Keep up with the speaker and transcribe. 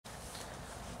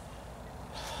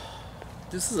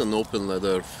This is an open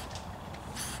letter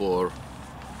for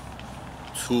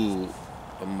two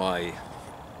of my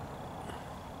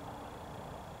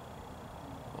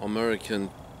American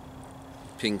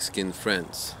pink-skinned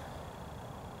friends,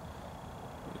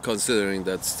 considering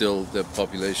that still the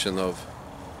population of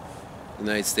the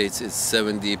United States is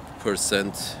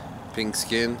 70% pink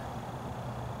skin.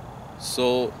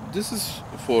 So this is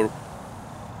for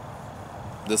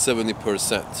the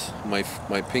 70%,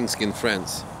 my pink-skinned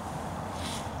friends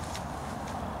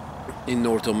in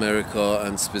North America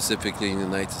and specifically in the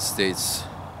United States.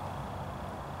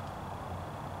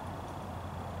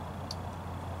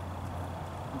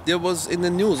 There was in the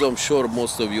news, I'm sure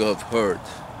most of you have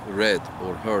read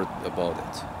or heard about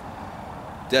it,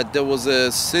 that there was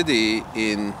a city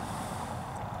in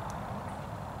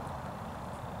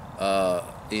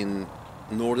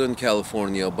Northern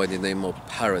California by the name of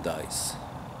Paradise.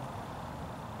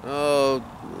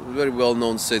 Very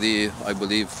well-known city. I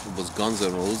believe it was Guns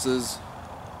N' Roses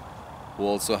who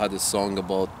also had a song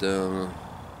about them.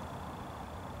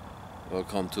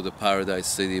 Welcome to the Paradise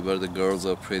City where the girls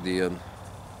are pretty and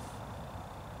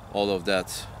all of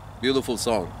that. Beautiful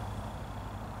song.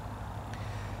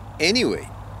 Anyway,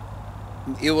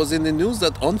 it was in the news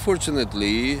that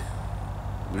unfortunately,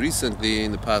 recently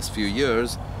in the past few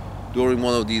years, during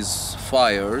one of these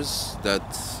fires that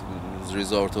was a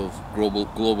result of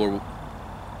global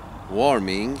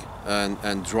warming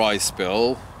and dry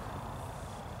spell,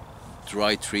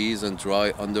 dry trees and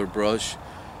dry underbrush,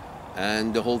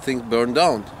 and the whole thing burned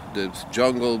down. The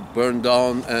jungle burned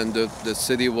down, and the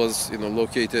city was,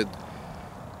 located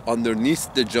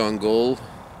underneath the jungle,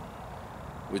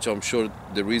 which I'm sure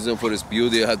the reason for its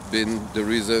beauty had been the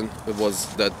reason it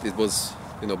was that it was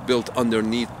built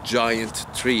underneath giant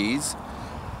trees,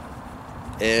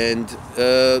 and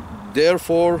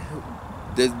therefore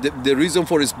the reason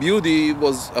for its beauty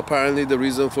was apparently the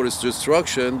reason for its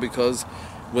destruction, because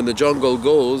when the jungle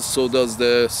goes, so does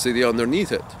the city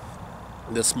underneath it,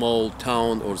 the small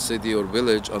town or city or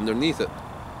village underneath it.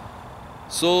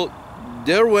 So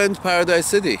there went Paradise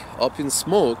City up in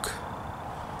smoke,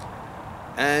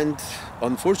 and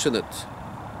unfortunate.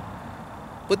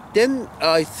 But then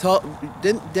I thought,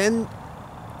 then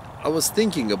I was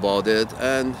thinking about it,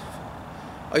 and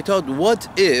I thought, what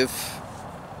if,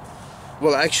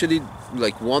 well, actually,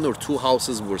 like one or two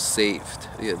houses were saved.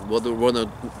 Yeah,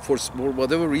 for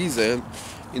whatever reason,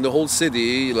 in the whole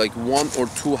city, like one or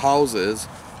two houses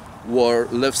were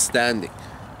left standing.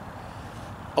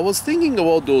 I was thinking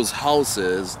about those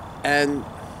houses, and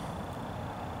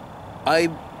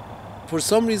for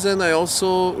some reason, I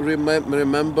also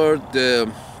remembered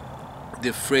the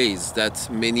phrase that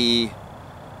many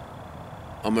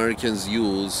Americans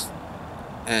use,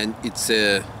 and it's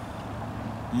a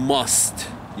must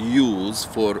use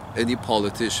for any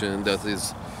politician that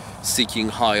is seeking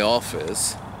high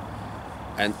office,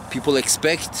 and people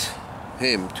expect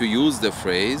him to use the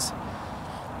phrase,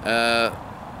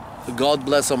 God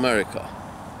bless America.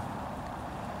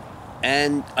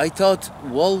 And I thought,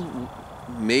 well,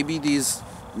 maybe these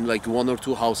like one or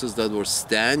two houses that were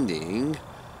standing,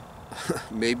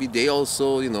 maybe they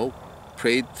also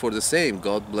prayed for the same,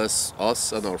 God bless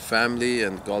us and our family,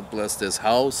 and God bless this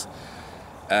house,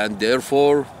 and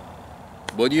therefore,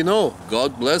 what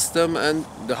God blessed them and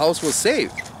the house was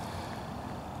saved.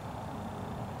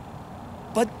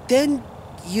 But then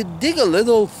you dig a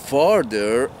little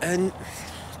farther and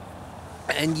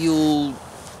you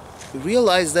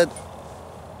realize that,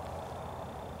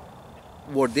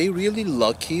 were they really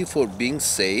lucky for being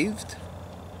saved?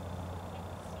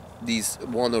 These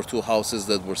one or two houses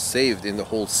that were saved in the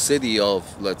whole city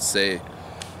of, let's say,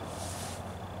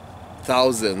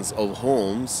 thousands of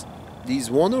homes,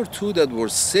 these one or two that were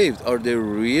saved, are they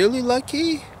really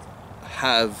lucky?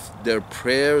 Have their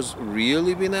prayers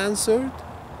really been answered?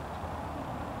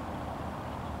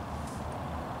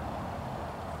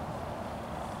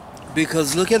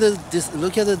 Because look at it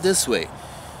this way.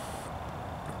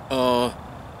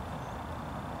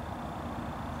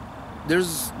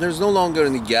 There's no longer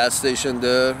any gas station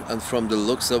there, and from the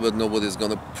looks of it, nobody's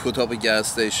gonna put up a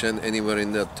gas station anywhere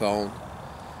in that town.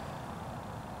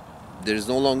 There's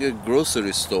no longer a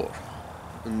grocery store.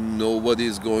 Nobody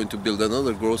is going to build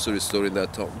another grocery store in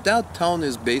that town. That town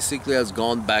has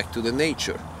gone back to the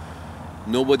nature.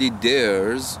 Nobody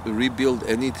dares rebuild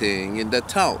anything in that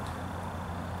town.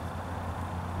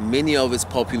 Many of its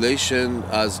population,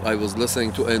 as I was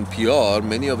listening to NPR,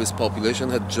 many of its population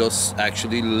had just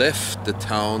actually left the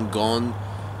town, gone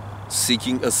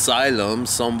seeking asylum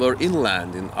somewhere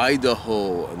inland in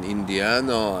Idaho and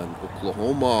Indiana and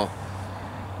Oklahoma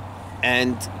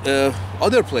and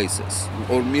other places,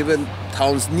 or even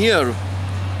towns near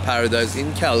paradise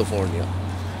in California.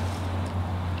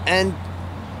 And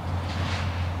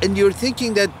you're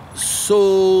thinking that,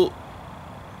 so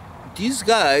these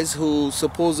guys who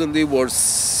supposedly were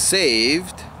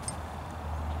saved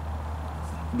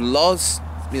lost,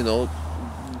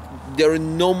 there are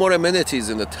no more amenities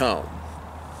in the town.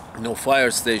 No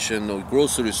fire station, no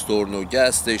grocery store, no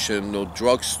gas station, no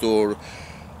drugstore.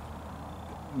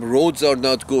 Roads are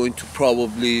not going to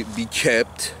probably be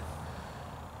kept.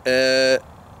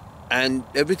 And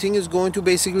everything is going to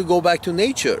basically go back to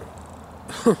nature.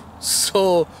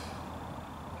 So,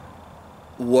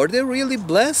 were they really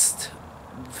blessed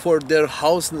for their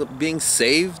house being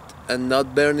saved and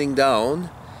not burning down?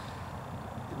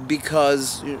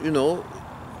 Because,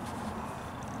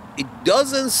 it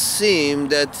doesn't seem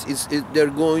that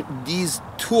these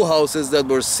two houses that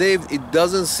were saved, it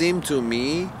doesn't seem to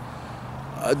me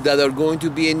that are going to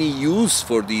be any use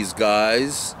for these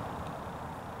guys.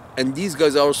 And these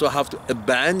guys also have to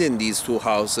abandon these two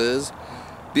houses,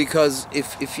 because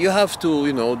if you have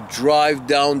to, drive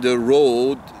down the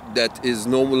road that is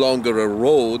no longer a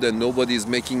road and nobody's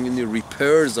making any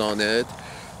repairs on it,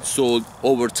 so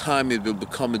over time it will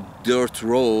become a dirt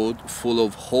road full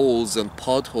of holes and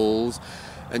potholes,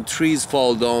 and trees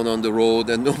fall down on the road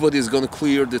and nobody's going to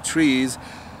clear the trees.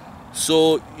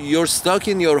 So you're stuck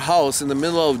in your house in the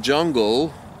middle of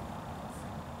jungle.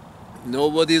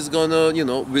 Nobody's gonna,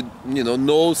 with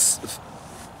no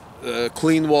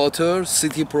clean water,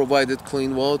 city provided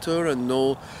clean water, and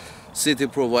no city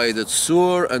provided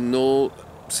sewer, and no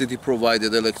city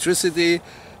provided electricity.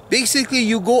 Basically,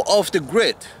 you go off the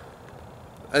grid.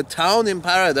 A town in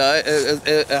paradise,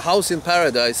 a house in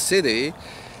Paradise City,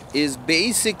 is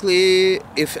basically,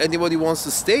 if anybody wants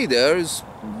to stay there, is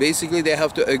basically they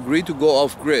have to agree to go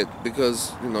off grid,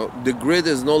 because the grid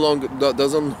is no longer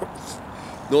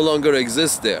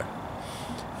exist there.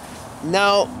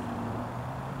 Now,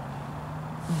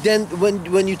 then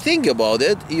when you think about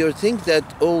it, you think that,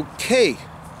 okay,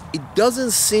 it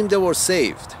doesn't seem they were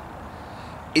saved.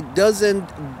 It doesn't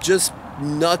just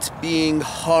not being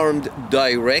harmed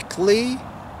directly,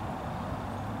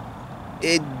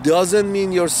 it doesn't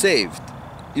mean you're saved.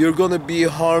 You're gonna be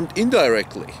harmed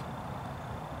indirectly.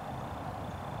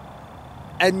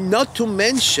 And not to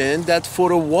mention that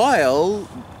for a while,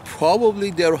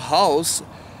 probably their house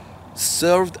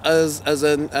served as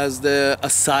the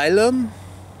asylum,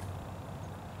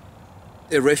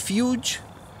 a refuge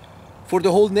for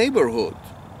the whole neighborhood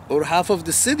or half of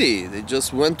the city. They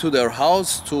just went to their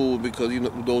house because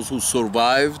those who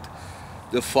survived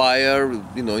the fire,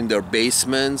 in their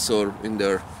basements or in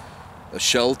their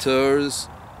shelters,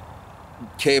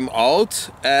 came out,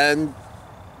 and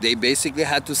they basically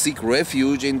had to seek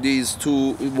refuge in these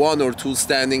one or two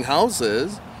standing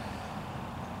houses,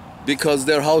 because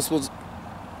their house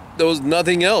there was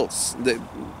nothing else. They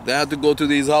had to go to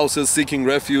these houses seeking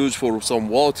refuge for some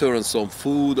water and some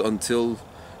food until,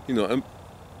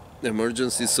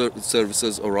 emergency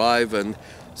services arrive and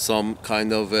some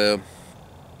kind of,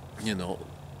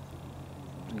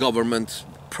 government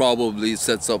probably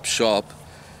sets up shop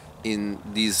in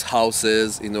these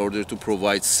houses in order to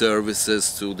provide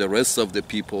services to the rest of the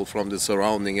people from the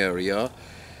surrounding area.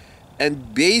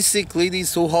 And basically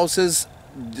these two houses,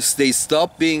 they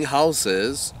stop being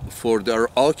houses for their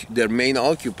main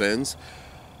occupants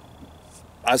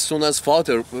as soon as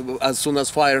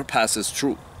fire passes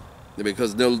through,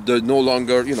 because they're no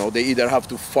longer, they either have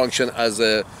to function as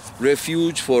a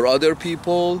refuge for other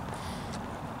people,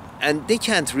 and they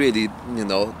can't really,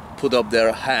 put up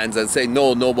their hands and say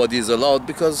no, nobody's allowed,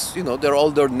 because they're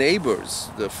all their neighbors,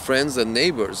 their friends and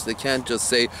neighbors. They can't just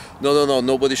say no,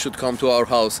 nobody should come to our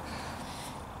house,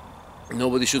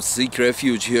 nobody should seek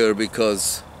refuge here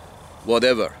because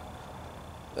whatever.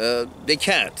 They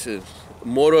can't.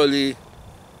 Morally,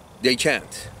 they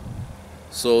can't.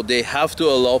 So they have to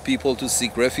allow people to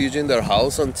seek refuge in their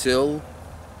house until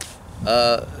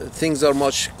things are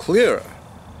much clearer.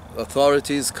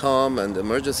 Authorities come and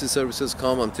emergency services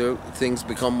come, until things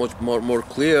become much more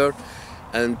clear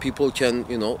and people can,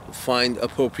 find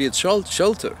appropriate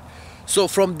shelter. So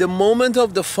from the moment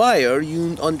of the fire,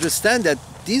 you understand that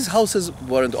these houses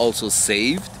weren't also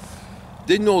saved.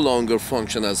 They no longer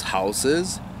function as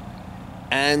houses,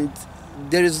 and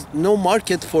there is no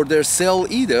market for their sale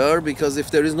either, because if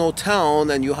there is no town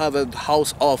and you have a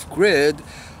house off grid,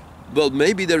 well,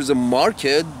 maybe there's a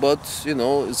market, but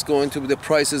the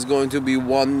price is going to be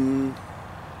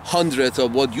 1/100th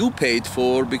of what you paid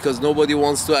for, because nobody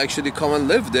wants to actually come and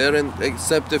live there, and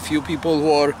except a few people who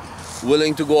are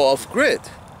willing to go off grid,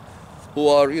 who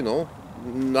are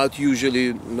not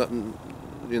usually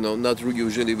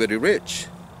very rich.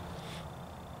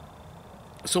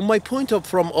 So my point of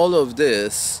from all of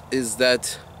this is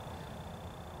that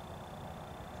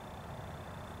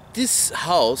this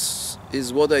house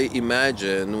is what I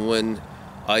imagine when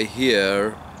I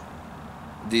hear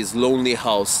this lonely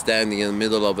house standing in the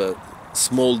middle of a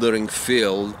smoldering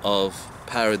field of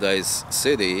Paradise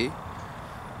City.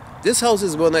 This house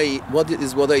is what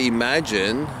I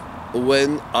imagine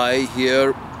when I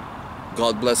hear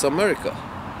God Bless America.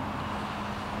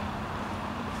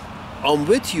 I'm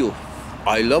with you.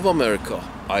 I love America.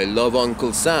 I love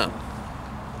Uncle Sam.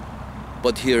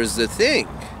 But here's the thing.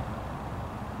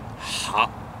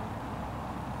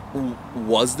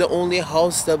 Was the only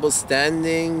house that was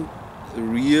standing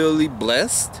really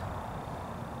blessed?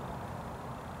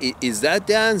 Is that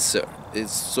the answer?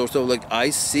 It's sort of like I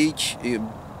seek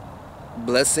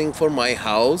blessing for my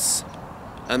house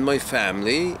and my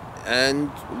family, and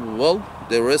well,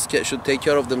 the rest should take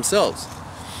care of themselves.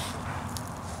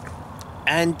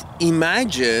 And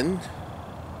imagine,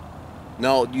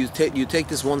 now you take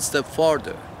this one step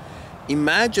farther.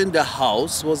 Imagine the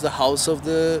house was the house of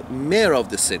the mayor of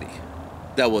the city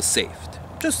that was saved.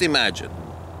 Just imagine.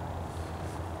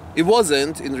 It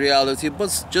wasn't in reality,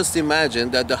 but just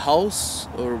imagine that the house,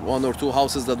 or one or two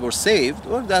houses that were saved,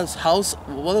 or that house,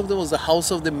 one of them was the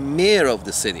house of the mayor of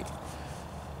the city.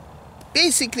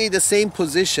 Basically the same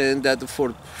position that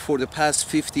for the past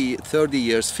 50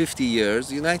 years,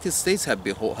 the United States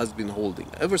has been holding.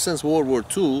 Ever since World War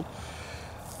II,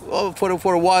 well,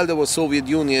 for a while there was Soviet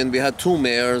Union, we had two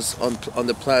mayors on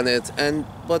the planet,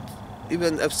 but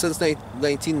even since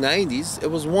 1990s,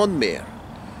 it was one mayor.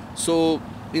 So,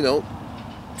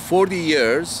 40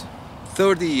 years,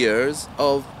 30 years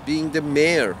of being the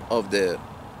mayor of the,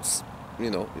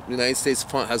 the United States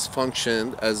has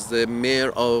functioned as the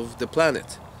mayor of the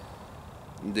planet,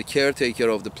 the caretaker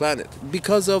of the planet,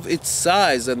 because of its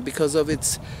size and because of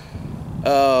its,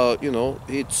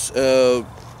 its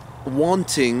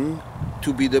wanting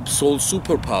to be the sole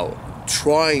superpower,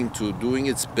 doing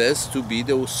its best to be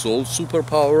the sole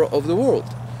superpower of the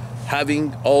world,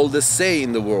 having all the say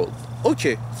in the world.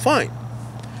 Okay, fine.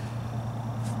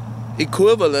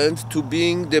 Equivalent to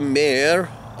being the mayor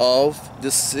of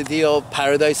the city of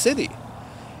Paradise City.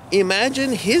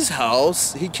 Imagine his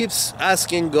house, he keeps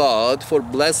asking God for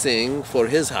blessing for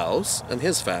his house and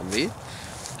his family,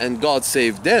 and God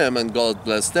saved them, and God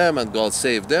blessed them, and God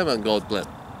saved them, and God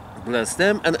bless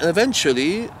them, and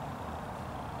eventually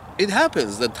it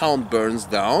happens. The town burns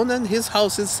down and his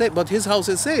house is saved, but his house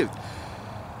is saved.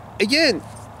 Again,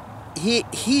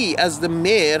 he as the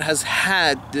mayor has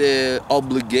had the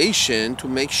obligation to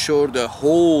make sure the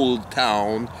whole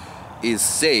town is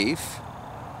safe,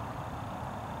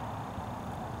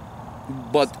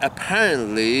 but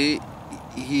apparently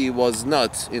he was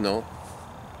not,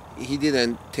 he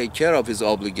didn't take care of his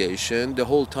obligation. The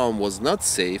whole town was not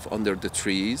safe under the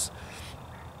trees,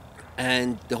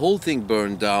 and the whole thing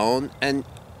burned down. And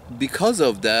because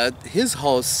of that, his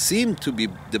house seemed to be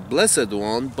the blessed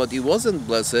one, but it wasn't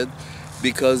blessed,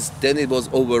 because then it was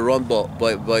overrun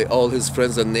by all his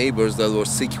friends and neighbors that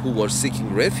who were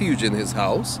seeking refuge in his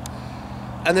house.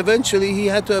 And eventually he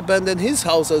had to abandon his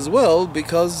house as well,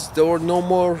 because there were no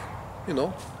more,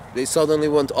 they suddenly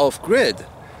went off grid.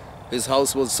 His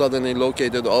house was suddenly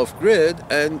located off grid,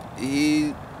 and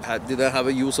he didn't have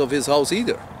a use of his house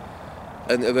either.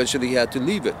 And eventually he had to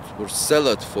leave it or sell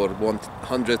it for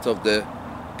 1/100th of the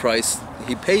price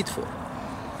he paid for.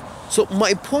 So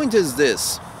my point is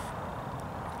this: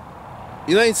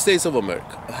 United States of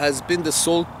America has been the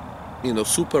sole,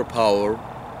 superpower,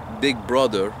 big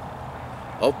brother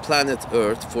of planet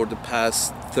Earth for the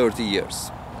past 30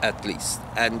 years at least,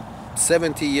 and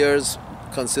 70 years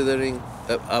considering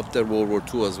after World War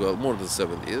II as well, more than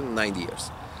 70, 90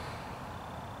 years.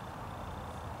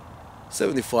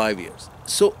 75 years.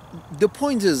 So the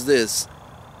point is this: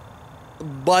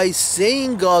 by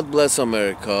saying God bless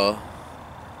America,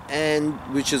 and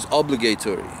which is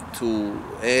obligatory to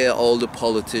all the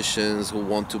politicians who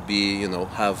want to be,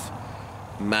 have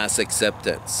mass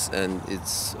acceptance, and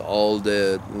it's all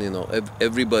the,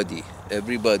 everybody,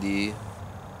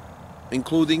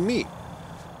 including me,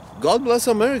 God bless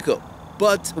America.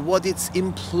 But what it's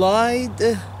implied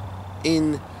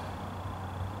in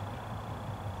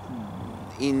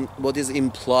what is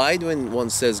implied when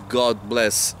one says God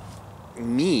bless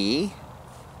me,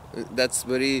 that's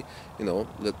very,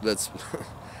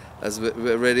 that's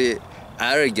very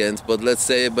arrogant. But let's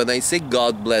say when I say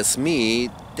God bless me,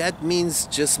 that means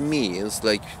just me. It's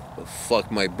like,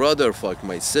 fuck my brother, fuck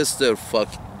my sister, fuck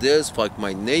this, fuck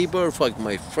my neighbor, fuck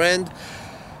my friend.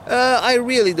 I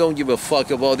really don't give a fuck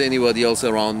about anybody else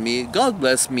around me. God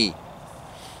bless me.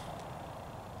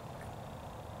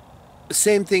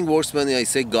 Same thing works when I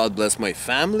say God bless my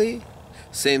family.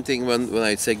 Same thing when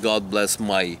I say God bless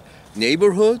my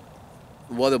neighborhood.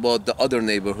 What about the other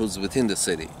neighborhoods within the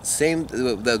city? Same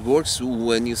that works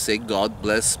when you say God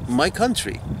bless my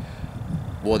country.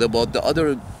 What about the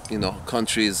other,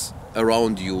 countries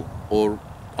around you or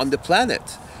on the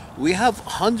planet? We have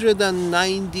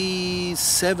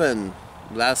 197,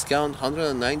 last count,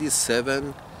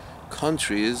 197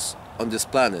 countries on this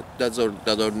planet that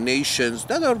are nations,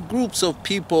 that are groups of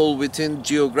people within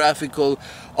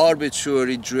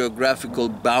arbitrary geographical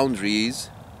boundaries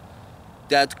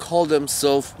that call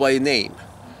themselves by name.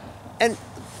 And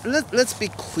let's be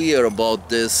clear about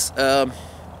this. There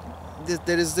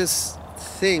is this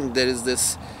thing, there is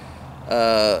this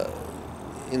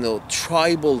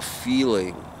tribal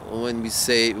feeling when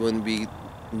we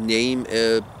name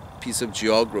a piece of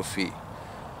geography.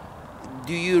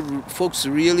 Do you folks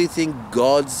really think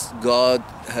God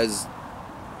has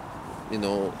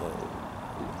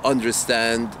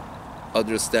understands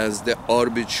the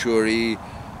arbitrary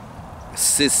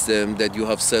system that you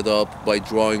have set up by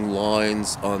drawing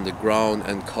lines on the ground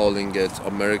and calling it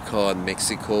America and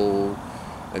Mexico,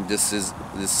 and this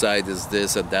side is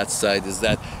this and that side is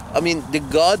that? I mean, the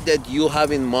God that you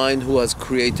have in mind, who has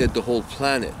created the whole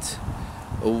planet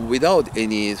without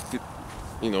any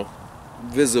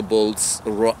visible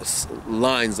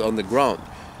lines on the ground,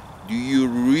 do you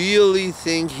really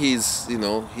think he's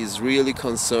really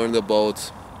concerned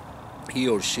about, he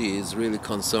or she is really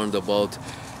concerned about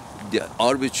the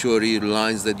arbitrary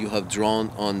lines that you have drawn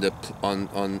on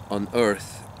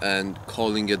Earth and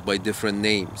calling it by different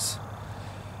names?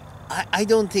 I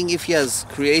don't think, if he has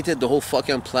created the whole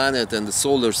fucking planet and the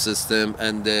solar system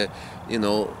and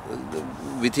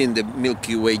within the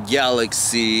Milky Way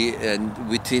galaxy and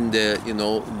within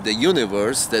the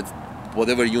universe, that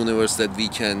whatever universe that we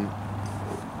can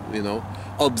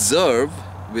observe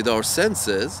with our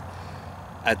senses,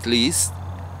 at least,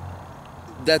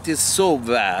 that is so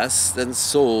vast and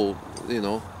so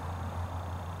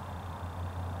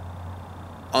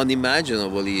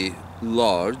unimaginably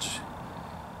large,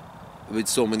 with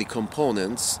so many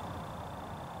components.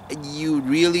 You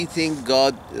really think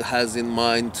God has in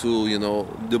mind to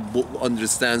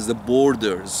understands the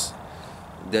borders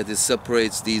that it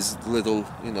separates these little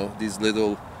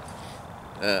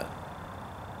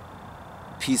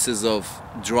pieces of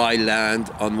dry land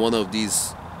on one of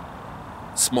these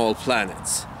small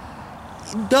planets?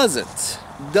 It doesn't.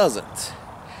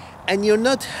 And you're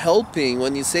not helping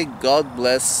when you say God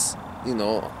bless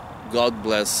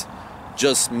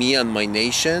just me and my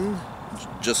nation,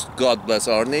 just God bless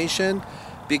our nation,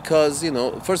 because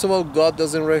first of all, God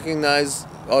doesn't recognize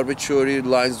arbitrary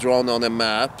lines drawn on a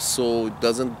map, so it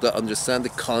doesn't understand the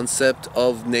concept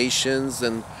of nations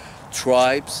and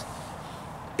tribes,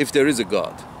 if there is a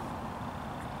God.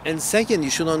 And second, you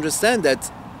should understand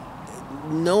that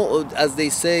no, as they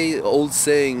say, old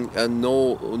saying,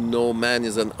 no man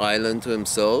is an island to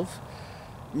himself.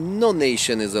 No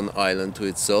nation is an island to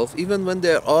itself. Even when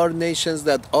there are nations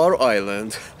that are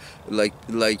island, like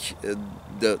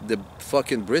the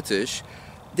fucking British,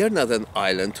 they're not an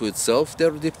island to itself.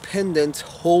 They're dependent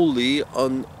wholly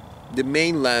on the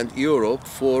mainland Europe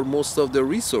for most of their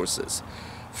resources,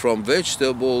 from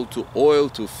vegetable to oil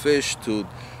to fish to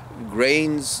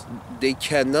grains. They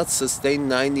cannot sustain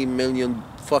 90 million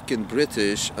fucking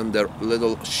British on their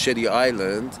little shitty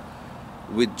island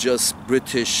with just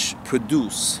British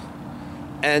produce.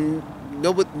 And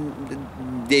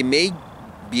they may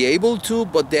be able to,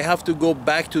 but they have to go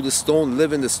back to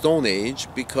live in the Stone Age,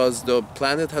 because the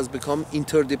planet has become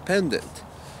interdependent.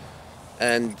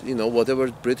 And whatever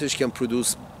British can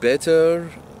produce better,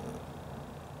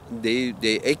 they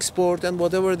export, and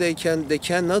whatever they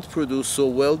cannot produce so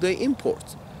well, they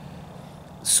import.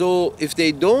 So if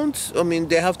they don't,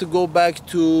 they have to go back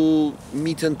to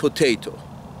meat and potato,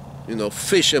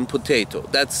 fish and potato.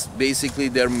 That's basically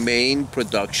their main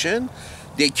production.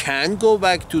 They can go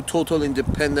back to total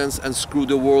independence and screw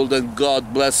the world and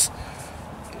God bless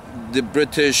the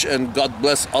British and God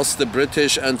bless us, the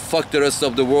British, and fuck the rest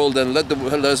of the world and let the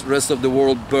rest of the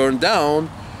world burn down.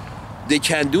 They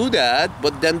can do that,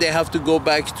 but then they have to go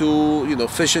back to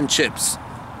fish and chips.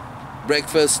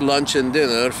 Breakfast, lunch, and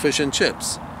dinner, fish and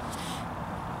chips.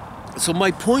 So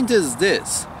my point is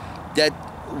this, that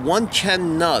one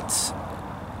cannot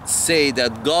say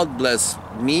that God bless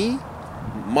me,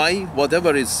 my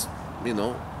whatever is,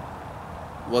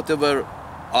 whatever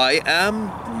I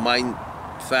am, my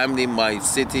family, my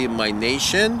city, my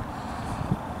nation,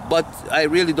 but I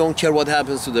really don't care what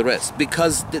happens to the rest,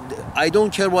 because I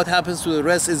don't care what happens to the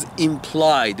rest is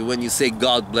implied when you say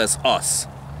God bless us.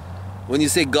 When you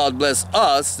say God bless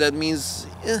us, that means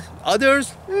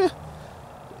others,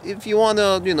 if you want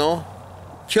to,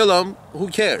 kill them, who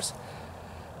cares?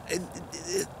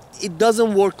 It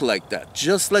doesn't work like that.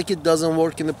 Just like it doesn't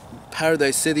work in the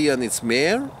Paradise City and its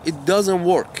mayor, it doesn't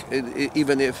work.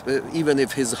 Even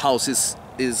if his house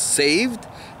is saved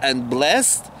and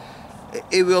blessed,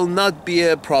 it will not be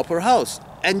a proper house.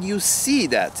 And you see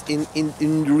that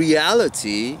in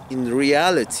reality,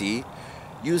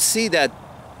 you see that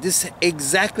this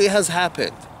exactly has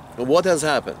happened. What has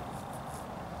happened?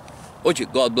 Okay,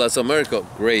 God bless America.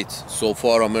 Great. So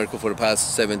far, America for the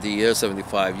past 70 years,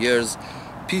 75 years,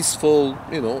 peaceful,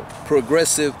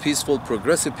 progressive, peaceful,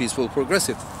 progressive, peaceful,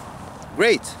 progressive.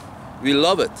 Great. We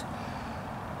love it.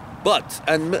 But,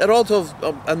 and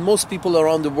most people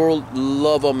around the world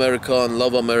love America and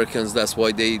love Americans. That's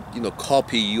why they,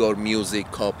 copy your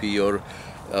music, copy your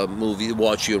movie,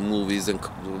 watch your movies and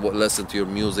listen to your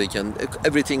music, and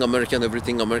everything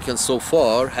American so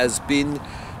far has been,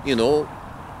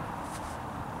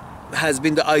 has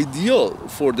been the ideal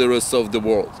for the rest of the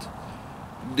world.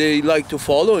 They like to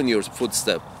follow in your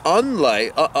footsteps.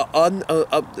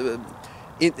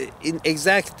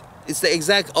 It's the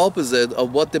exact opposite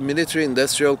of what the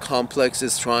military-industrial complex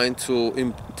is trying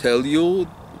to tell you,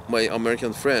 my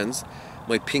American friends,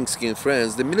 my pink-skinned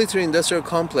friends. The military-industrial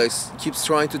complex keeps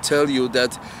trying to tell you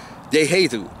that they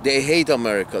hate you. They hate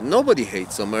America. Nobody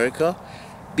hates America,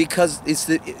 because it's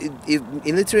the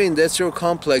military-industrial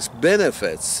complex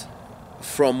benefits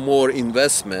from more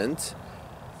investment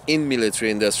in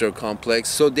military-industrial complex.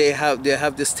 So they have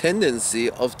this tendency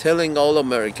of telling all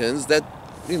Americans that,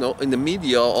 in the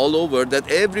media all over, that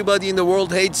everybody in the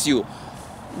world hates you.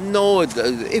 No,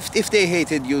 if they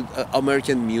hated you,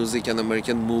 American music and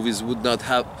American movies would not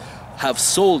have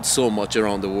sold so much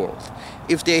around the world.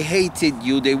 If they hated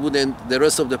you, the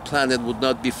rest of the planet would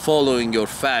not be following your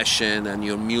fashion and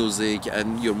your music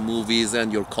and your movies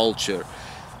and your culture.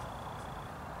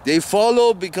 They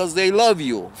follow because they love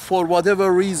you for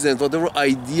whatever reason, whatever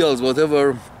ideals,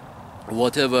 whatever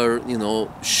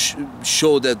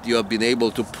show that you have been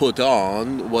able to put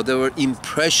on, whatever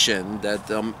impression that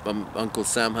Uncle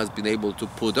Sam has been able to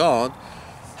put on.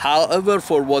 However,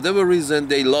 for whatever reason,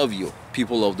 they love you,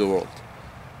 people of the world.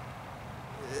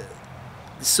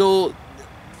 So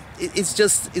it's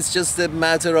just a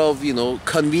matter of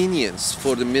convenience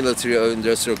for the military or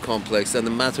industrial complex, and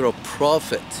a matter of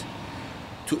profit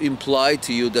to imply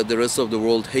to you that the rest of the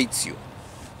world hates you.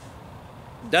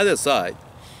 That aside,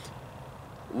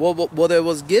 what I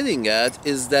was getting at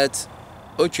is that,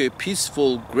 okay,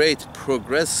 peaceful, great,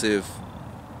 progressive,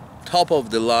 top of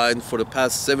the line for the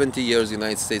past 70 years,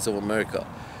 United States of America.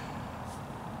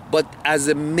 But as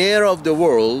a mayor of the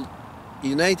world,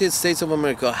 United States of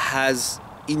America has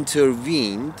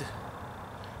intervened,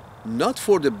 not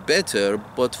for the better,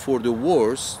 but for the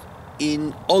worse,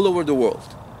 in all over the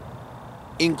world,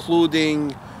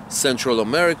 including Central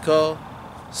America,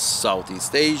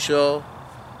 Southeast Asia,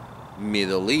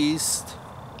 Middle East,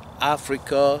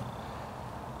 Africa,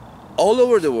 all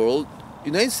over the world.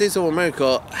 United States of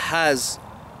America has,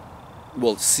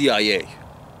 CIA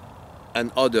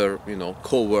and other,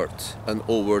 covert and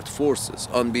overt forces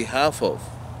on behalf of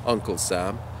Uncle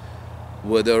Sam.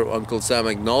 Whether Uncle Sam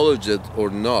acknowledged it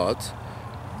or not,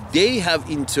 they have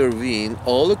intervened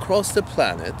all across the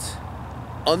planet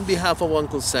on behalf of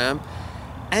Uncle Sam,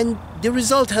 and the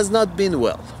result has not been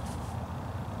well.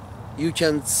 You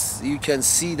can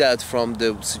see that from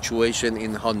the situation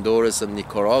in Honduras and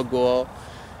Nicaragua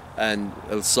and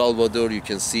El Salvador. You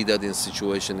can see that in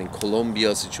situation in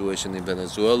Colombia, situation in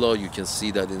Venezuela. You can see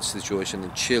that in situation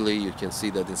in Chile. You can see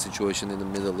that in situation in the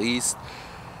Middle East,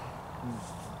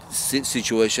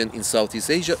 situation in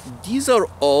Southeast Asia. These are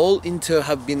all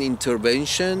have been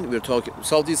intervention. We're talking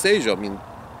Southeast Asia. I mean,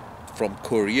 from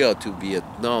Korea to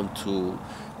Vietnam to,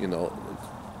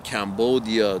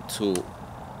 Cambodia to.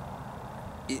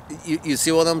 You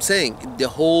see what I'm saying? The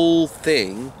whole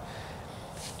thing,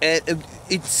 and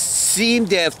it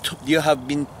seemed you have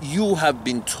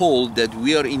been told that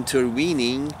we are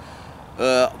intervening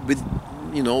with,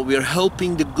 we are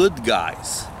helping the good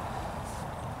guys.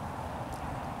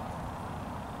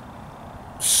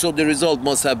 So the result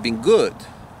must have been good,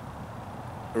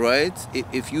 right?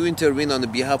 If you intervene on the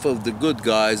behalf of the good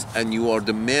guys and you are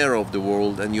the mayor of the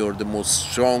world and you're the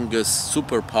most strongest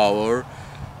superpower,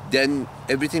 then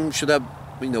everything should have,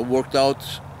 worked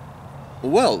out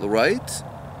well, right?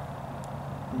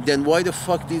 Then why the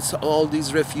fuck all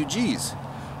these refugees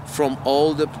from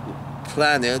all the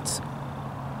planet,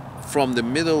 from the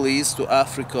Middle East to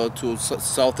Africa to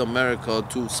South America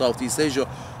to Southeast Asia?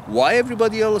 Why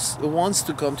everybody else wants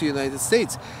to come to the United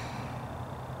States?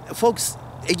 folks,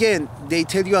 again, they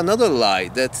tell you another lie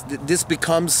that this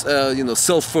becomes,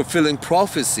 self-fulfilling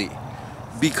prophecy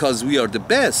because we are the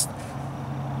best.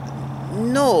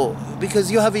 No,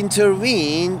 because you have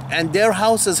intervened and their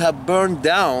houses have burned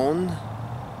down.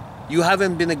 You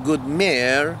haven't been a good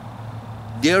mayor.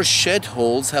 Their shed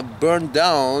holes have burned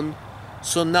down.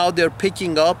 So now they're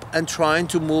picking up and trying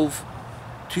to move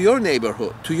to your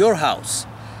neighborhood, to your house.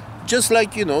 Just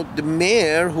like, the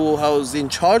mayor who was in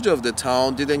charge of the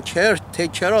town didn't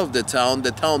take care of the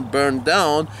town burned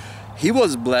down. He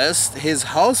was blessed. His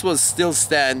house was still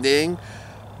standing.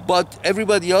 But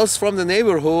everybody else from the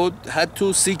neighborhood had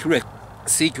to seek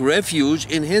refuge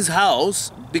in his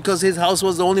house because his house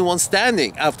was the only one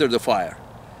standing after the fire.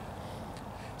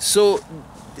 So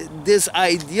this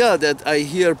idea that I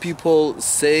hear people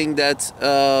saying that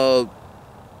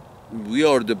we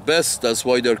are the best, that's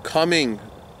why they're coming,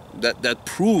 that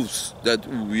proves that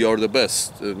we are the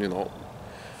best,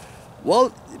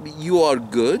 Well, you are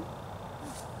good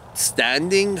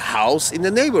standing house in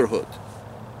the neighborhood.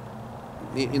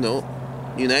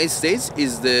 United States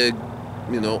is the,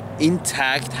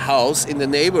 intact house in the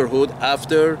neighborhood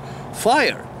after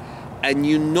fire. And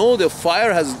the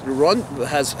fire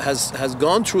has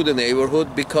gone through the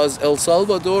neighborhood because El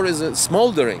Salvador is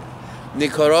smoldering.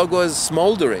 Nicaragua is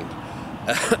smoldering.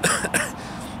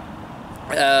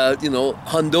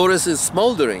 Honduras is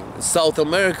smoldering. South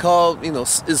America,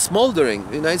 is smoldering.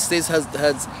 The United States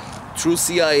has through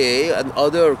CIA and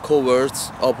other covert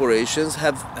operations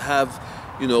have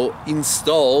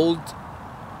installed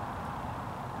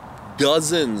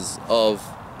dozens of,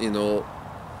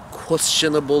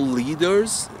 questionable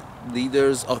leaders,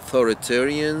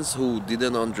 authoritarians who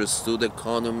didn't understand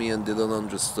economy and didn't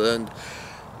understand,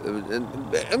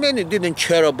 they didn't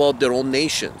care about their own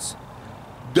nations.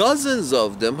 Dozens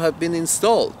of them have been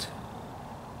installed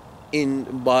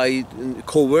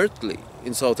covertly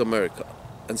in South America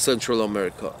and Central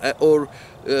America, or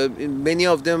many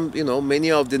of them,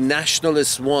 many of the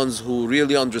nationalist ones who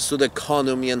really understood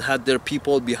economy and had their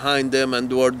people behind them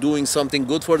and were doing something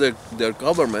good for their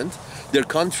government, their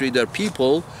country, their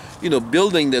people,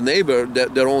 building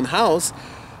their own house.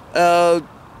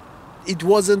 It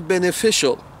wasn't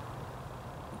beneficial.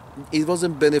 It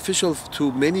wasn't beneficial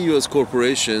to many U.S.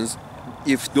 corporations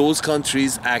if those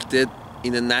countries acted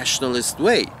in a nationalist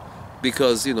way.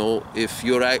 Because,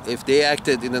 if they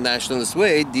acted in a nationalist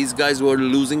way, these guys were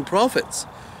losing profits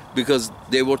because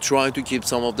they were trying to keep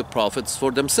some of the profits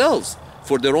for themselves,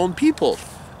 for their own people.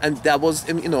 And that was,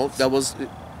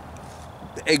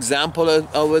 example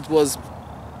of it was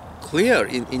clear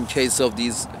in case of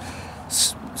these,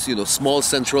 small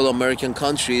Central American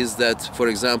countries that, for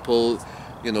example,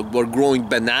 were growing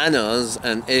bananas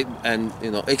and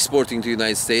exporting to the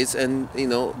United States, and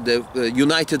the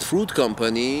United Fruit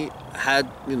Company had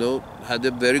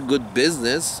a very good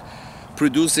business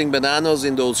producing bananas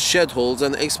in those shed holes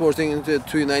and exporting into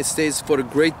the United States for a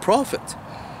great profit.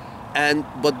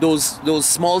 But those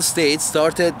small states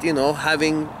started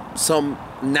having some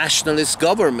nationalist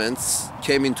governments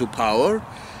came into power,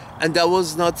 and that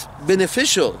was not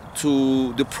beneficial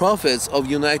to the profits of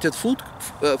United Fruit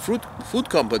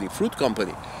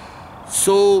Company.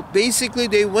 So basically,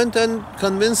 they went and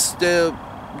convinced the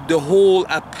whole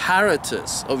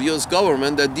apparatus of U.S.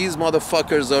 government that these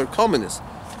motherfuckers are communists.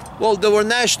 Well, they were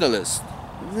nationalists.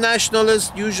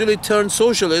 Nationalists usually turn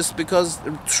socialists because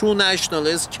true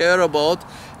nationalists care about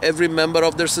every member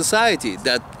of their society.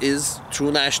 That is,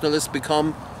 true nationalists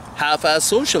become half-ass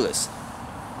socialists.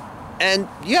 And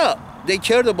yeah, they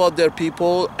cared about their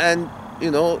people, and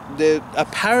the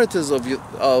apparatus of the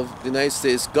United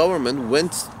States government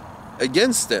went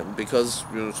against them because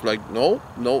it's like, no,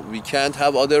 we can't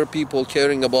have other people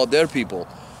caring about their people.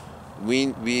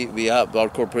 We have, our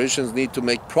corporations need to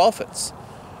make profits.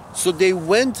 So they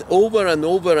went over and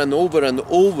over and over and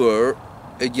over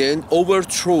again,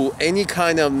 overthrew any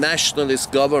kind of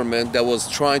nationalist government that was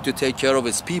trying to take care of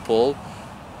its people,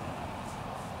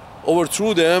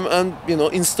 overthrew them, and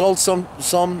installed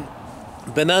some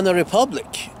banana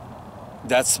republic.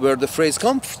 That's where the phrase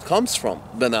comes from,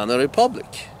 banana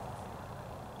republic.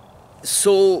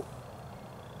 So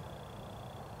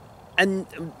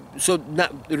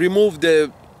remove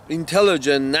the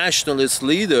intelligent nationalist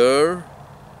leader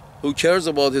who cares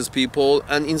about his people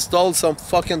and install some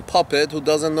fucking puppet who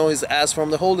doesn't know his ass from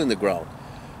the hole in the ground.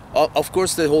 Of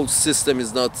course, the whole system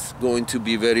is not going to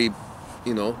be very,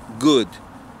 good.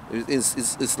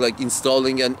 It's like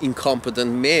installing an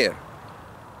incompetent mayor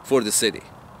for the city.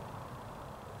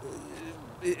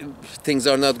 Things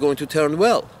are not going to turn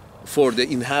well for the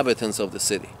inhabitants of the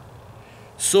city.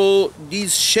 So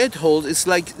these shed holes, it's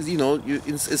like,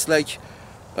 it's like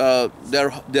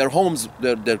their homes,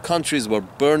 their countries were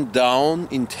burned down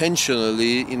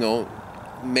intentionally.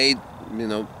 Made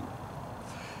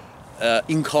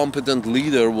incompetent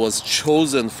leader was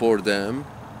chosen for them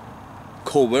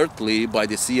covertly by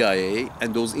the CIA,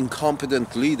 and those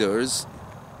incompetent leaders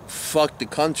fucked the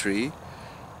country,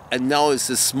 and now it's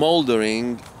a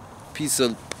smoldering piece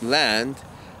of land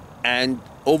and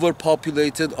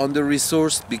overpopulated,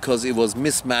 under-resourced because it was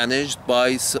mismanaged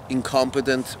by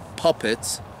incompetent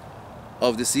puppets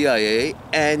of the CIA,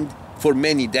 and for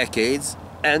many decades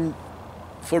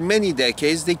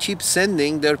they keep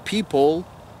sending their people,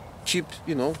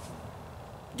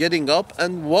 getting up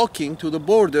and walking to the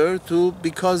border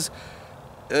because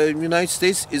United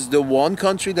States is the one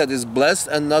country that is blessed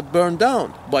and not burned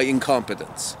down by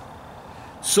incompetence.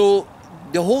 So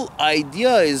the whole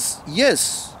idea is,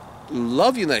 yes,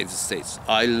 love United States.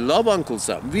 I love Uncle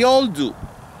Sam. We all do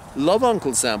love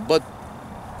Uncle Sam. But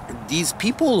these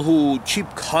people who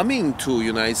keep coming to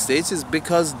United States is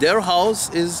because their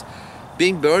house is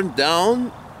being burned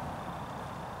down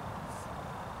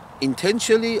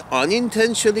intentionally,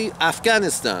 unintentionally.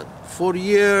 Afghanistan. For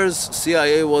years,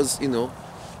 CIA was,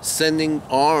 sending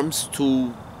arms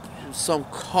to some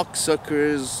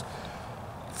cocksuckers,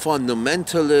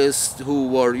 fundamentalists who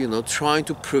were, trying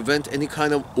to prevent any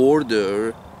kind of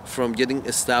order from getting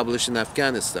established in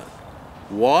Afghanistan.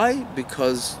 Why?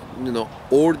 Because,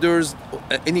 orders,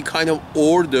 any kind of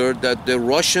order that the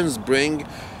Russians bring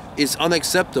is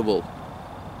unacceptable.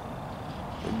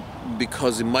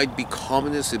 Because it might be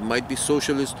communist, it might be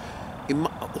socialist.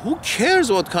 Who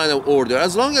cares what kind of order?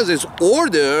 As long as it's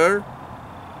order,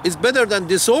 it's better than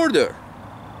disorder.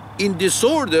 In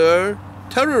disorder,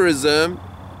 terrorism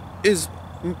is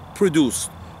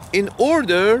produced. In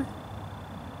order,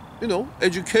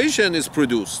 education is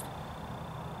produced.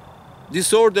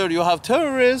 Disorder, you have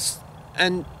terrorists,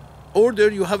 and order,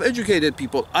 you have educated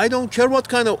people. I don't care what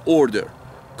kind of order.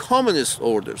 Communist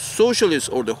order, socialist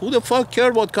order, who the fuck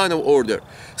care what kind of order?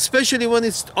 Especially when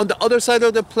it's on the other side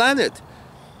of the planet.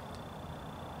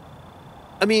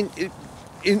 I mean,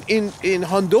 in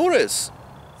Honduras,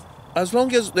 as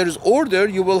long as there is order,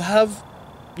 you will have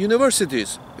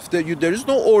universities. If there is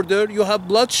no order, you have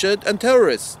bloodshed and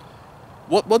terrorists.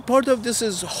 What part of this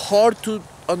is hard to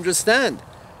understand?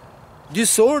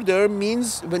 Disorder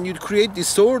means when you create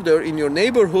disorder in your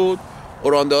neighborhood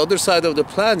or on the other side of the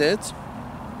planet,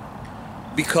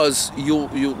 because you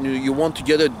want to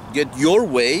get your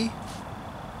way,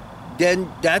 then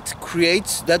that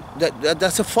creates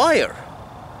that's a fire.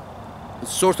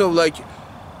 It's sort of like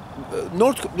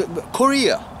North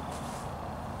Korea.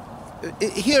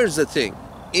 Here's the thing.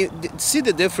 See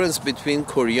the difference between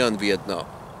Korea and Vietnam.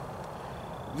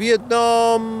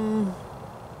 Vietnam,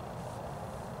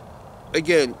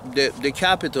 again, the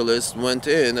capitalists went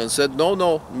in and said,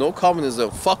 no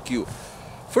communism, fuck you.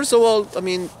 First of all, I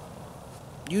mean,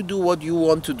 you do what you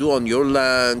want to do on your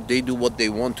land, they do what they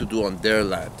want to do on their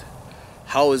land.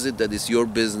 How is it that it's your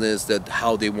business that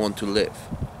how they want to live?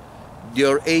 They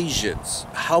are Asians.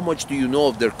 How much do you know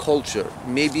of their culture?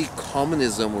 Maybe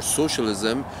communism or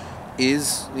socialism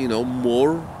is,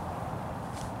 more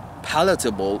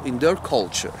palatable in their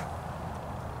culture.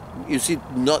 You see,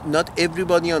 not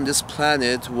everybody on this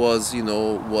planet was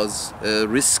a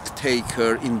risk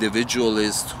taker,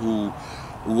 individualist who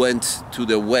went to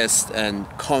the West and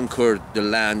conquered the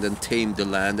land and tamed the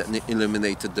land and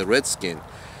eliminated the redskin.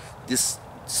 This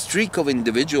streak of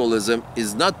individualism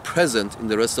is not present in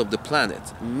the rest of the planet.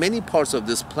 Many parts of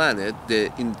this planet,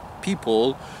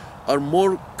 people are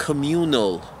more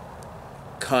communal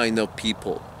kind of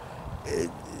people.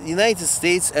 United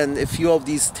States and a few of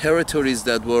these territories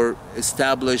that were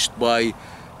established by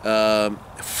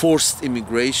forced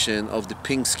immigration of the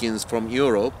pink-skins from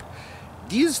Europe,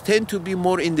 these tend to be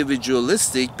more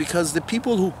individualistic because the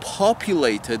people who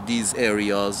populated these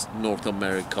areas, North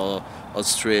America,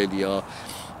 Australia,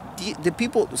 the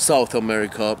people, South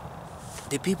America,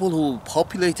 the people who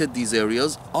populated these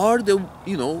areas are the,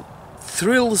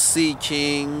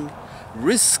 thrill-seeking,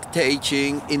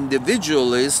 risk-taking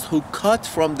individualists who cut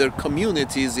from their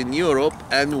communities in Europe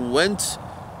and went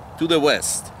to the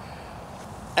West.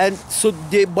 And so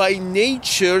by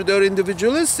nature, they're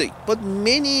individualistic. But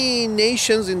many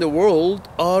nations in the world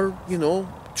are,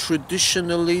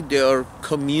 traditionally they are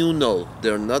communal.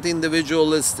 They're not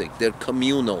individualistic, they're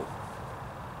communal.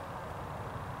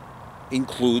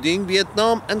 Including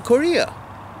Vietnam and Korea.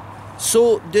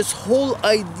 So this whole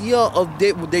idea of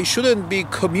they shouldn't be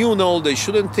communal, they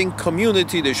shouldn't think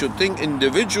community, they should think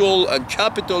individual and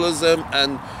capitalism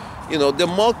and,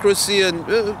 democracy and...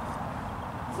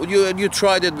 You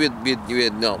tried it with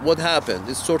Vietnam. What happened?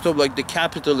 It's sort of like the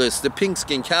capitalists, the pink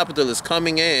skin capitalists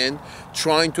coming in,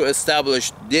 trying to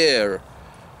establish their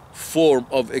form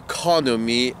of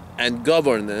economy and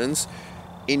governance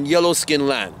in yellow skin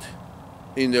land,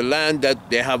 in the land that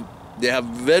they have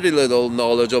very little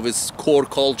knowledge of its core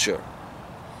culture.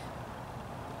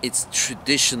 It's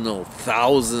traditional,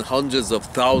 hundreds of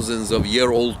thousands of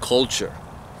year old culture.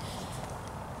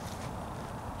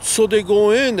 So they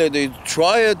go in and they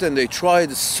try it, and they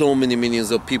tried. So many millions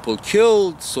of people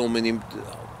killed, so many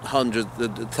hundreds,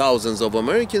 thousands of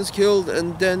Americans killed,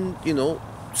 and then, you know,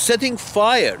 setting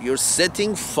fire. You're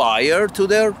setting fire to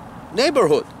their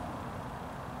neighborhood.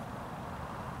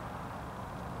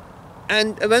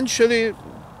 And eventually,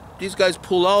 these guys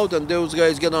pull out, and those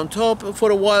guys get on top. For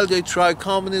a while, they try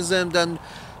communism, then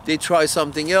they try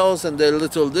something else, and they're a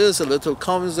little this, a little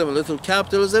communism, a little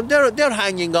capitalism. They're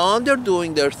hanging on. They're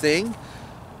doing their thing.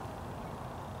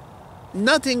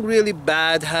 Nothing really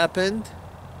bad happened.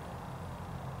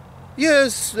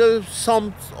 Yes,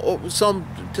 some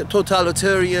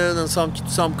totalitarian and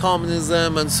some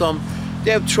communism, and some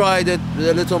they've tried it,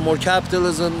 a little more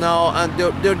capitalism now, and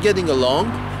they're getting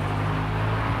along.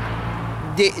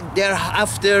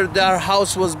 After their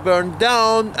house was burned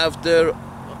down, after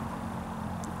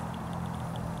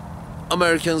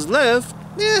Americans left,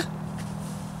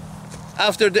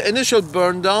 after the initial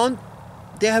burn down,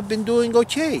 they have been doing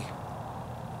okay.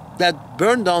 That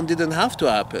burn down didn't have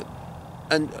to happen.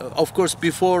 And of course,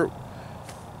 before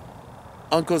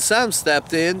Uncle Sam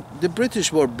stepped in, the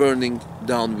British were burning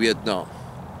down Vietnam,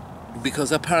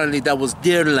 because apparently that was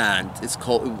their land. It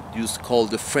used to call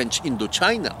the French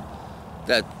Indochina,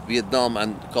 that Vietnam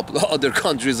and a couple of other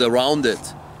countries around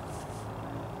it.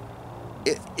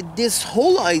 This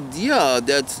whole idea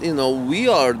that, you know, we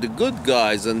are the good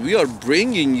guys and we are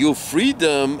bringing you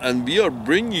freedom and we are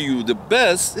bringing you the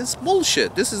best is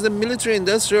bullshit. This is the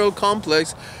military-industrial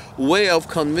complex way of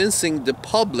convincing the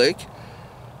public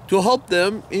to help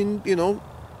them in, you know,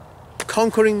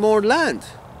 conquering more land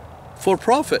for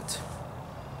profit.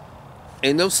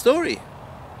 End of story.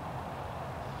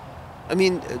 I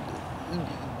mean,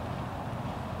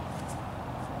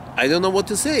 I don't know what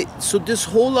to say. So this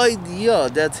whole idea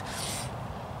that,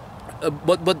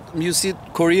 but you see,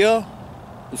 Korea,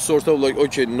 sort of like,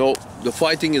 okay, no, the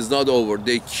fighting is not over.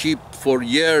 They keep, for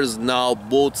years now,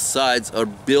 both sides are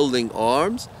building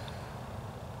arms,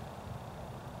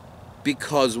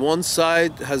 because one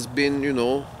side has been,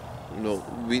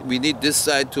 we need this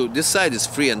side to, this side is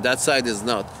free and that side is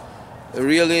not.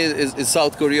 Really, is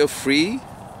South Korea free?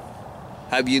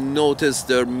 Have you noticed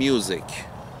their music?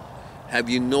 Have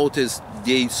you noticed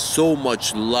they so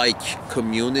much like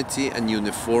community and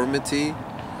uniformity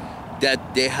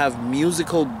that they have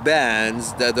musical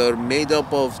bands that are made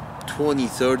up of 20,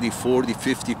 30, 40,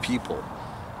 50 people?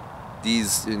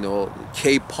 These,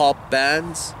 K-pop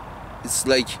bands. It's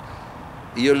like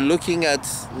you're looking at,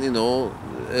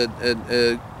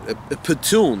 a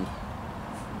platoon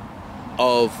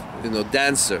of,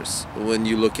 dancers when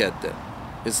you look at them.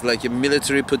 It's like a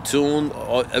military platoon,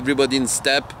 everybody in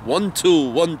step, 1,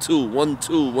 2, 1, 2, 1,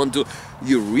 2, 1, 2.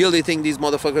 You really think these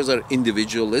motherfuckers are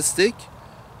individualistic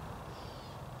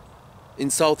in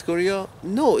South Korea?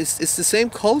 No, it's the same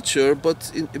culture,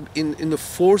 but in a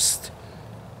forced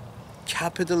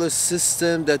capitalist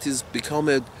system that has become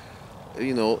an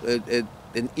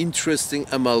interesting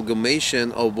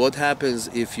amalgamation of what happens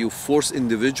if you force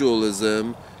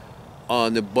individualism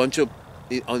on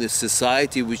a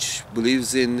society which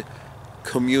believes in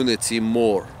community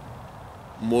more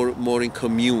in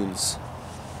communes.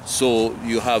 So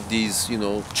you have these,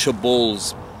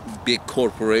 chabols, big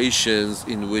corporations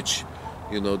in which,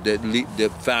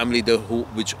 the family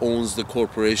which owns the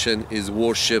corporation is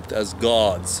worshipped as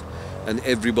gods, and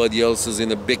everybody else is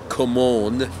in a big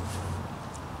commune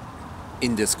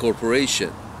in this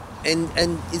corporation, and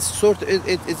it's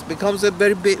it becomes a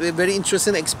very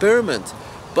interesting experiment.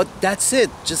 But that's it,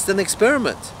 just an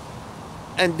experiment.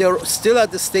 And they're still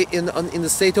at the in the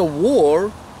state of war,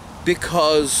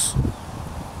 because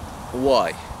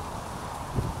why?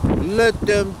 Let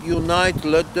them unite,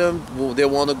 they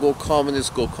want to go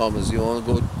communist, go communist. You want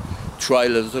to go try a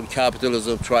little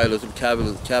capitalism, try a little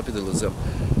capitalism.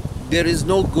 There is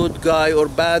no good guy or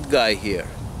bad guy here.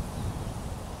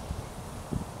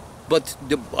 But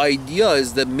the idea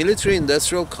is that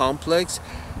military-industrial complex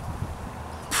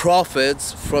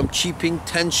profits from keeping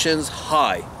tensions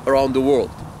high around the world.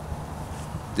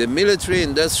 The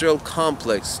military-industrial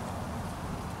complex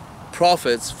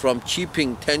profits from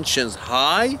keeping tensions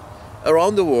high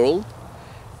around the world,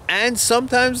 and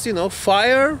sometimes,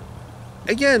 fire,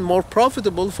 again, more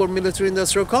profitable for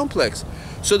military-industrial complex.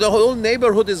 So the whole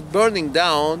neighborhood is burning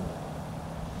down.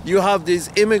 You have these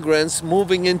immigrants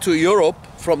moving into Europe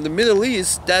from the Middle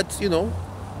East that, you know,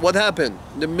 what happened?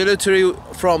 The military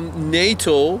from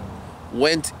NATO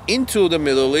went into the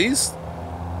Middle East,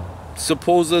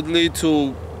 supposedly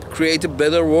to create a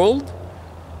better world.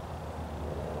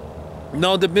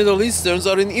 Now the Middle Easterns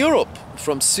are in Europe,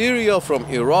 from Syria, from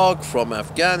Iraq, from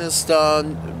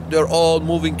Afghanistan. They're all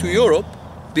moving to Europe.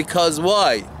 Because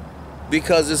why?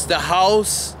 Because it's the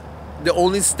house, the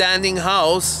only standing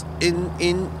house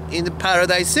in the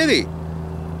Paradise City.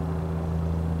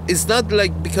 It's not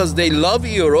like because they love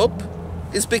Europe,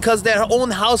 it's because their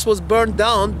own house was burned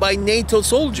down by NATO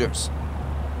soldiers.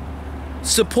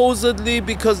 Supposedly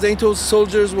because NATO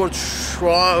soldiers were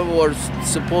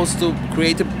supposed to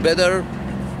create a better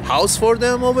house for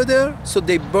them over there, so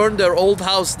they burned their old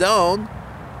house down.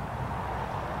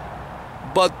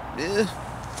 But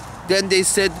then they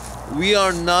said, we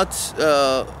are not,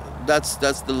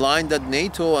 that's the line that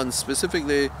NATO and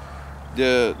specifically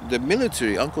the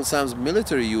military, Uncle Sam's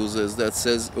military uses, that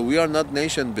says we are not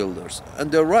nation builders.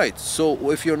 And they're right. So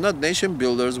if you're not nation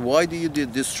builders, why do you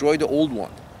destroy the old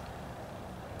one?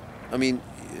 I mean,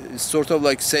 it's sort of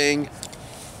like saying,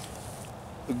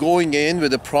 going in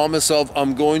with the promise of,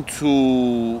 I'm going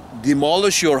to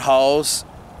demolish your house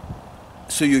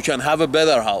so you can have a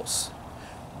better house.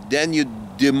 Then you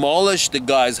demolish the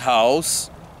guy's house,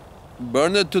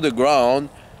 burn it to the ground.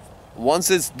 Once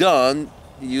it's done,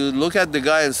 you look at the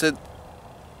guy and said,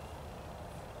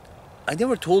 I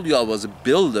never told you I was a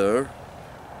builder.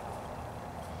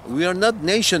 We are not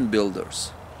nation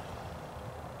builders.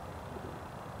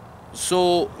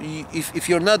 So if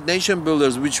you're not nation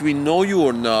builders, which we know you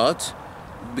are not,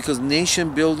 because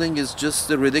nation building is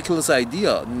just a ridiculous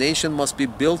idea. Nation must be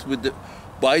built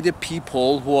by the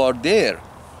people who are there.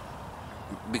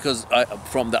 Because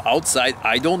from the outside,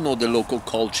 I don't know the local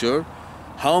culture.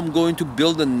 How I'm going to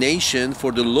build a nation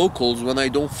for the locals when I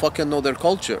don't fucking know their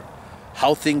culture?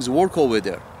 How things work over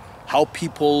there? How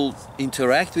people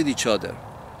interact with each other?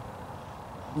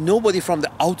 Nobody from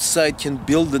the outside can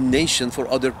build a nation for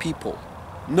other people.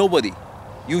 Nobody.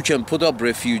 You can put up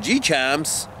refugee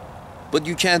camps, but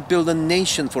you can't build a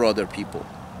nation for other people.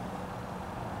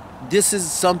 This is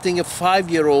something a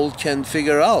 5-year-old can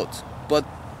figure out. But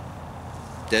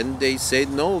then they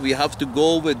said, no, we have to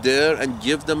go over there and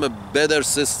give them a better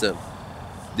system.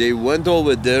 They went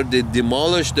over there, they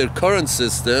demolished their current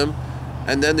system,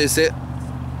 and then they said,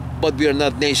 but we are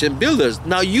not nation builders.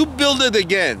 Now you build it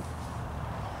again.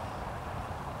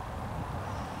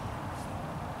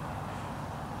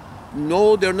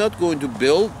 No, they're not going to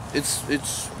build.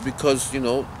 It's because, you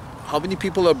know, how many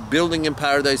people are building in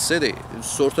Paradise City?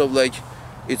 It's sort of like,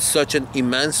 it's such an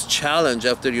immense challenge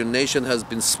after your nation has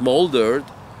been smoldered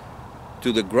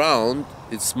to the ground.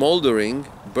 It's smoldering,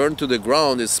 burned to the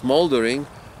ground, it's smoldering.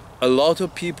 A lot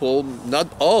of people, not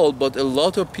all, but a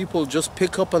lot of people just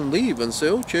pick up and leave and say,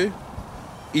 okay,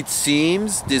 it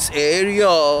seems this area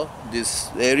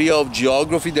of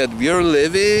geography that we're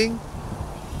living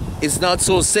is not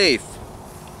so safe.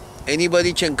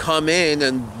 Anybody can come in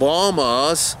and bomb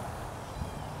us,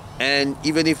 and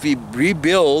even if we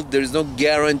rebuild, there is no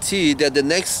guarantee that the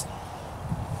next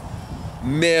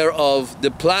mayor of the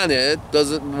planet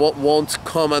won't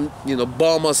come and, you know,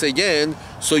 bomb us again.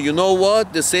 So you know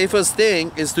what? The safest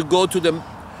thing is to go to the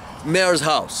mayor's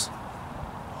house.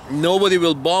 Nobody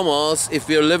will bomb us if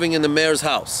we are living in the mayor's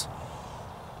house.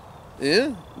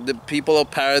 Yeah? The people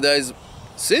of Paradise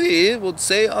City would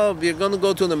say, oh, we're going to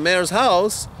go to the mayor's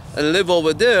house and live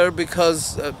over there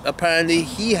because apparently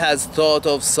he has thought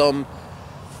of some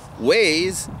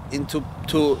ways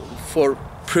for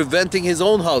preventing his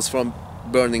own house from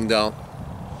burning down.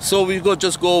 So we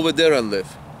just go over there and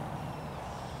live.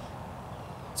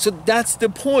 So that's the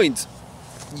point.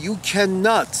 You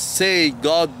cannot say,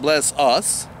 God bless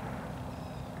us,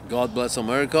 God bless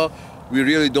America, we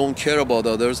really don't care about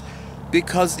others,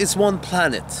 because it's one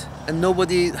planet. And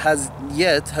nobody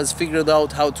has figured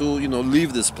out how to, you know,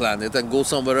 leave this planet and go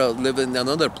somewhere else, live in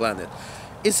another planet.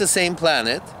 It's the same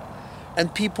planet,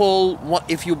 and people,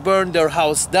 if you burn their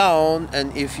house down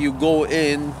and if you go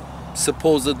in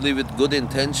supposedly with good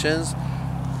intentions,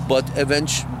 but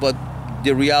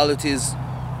the reality is,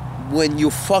 when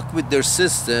you fuck with their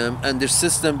system and their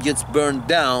system gets burned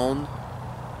down,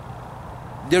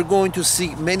 they're going to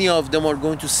seek. Many of them are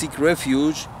going to seek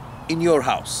refuge in your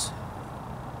house.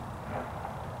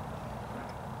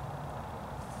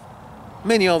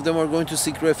 Many of them are going to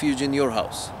seek refuge in your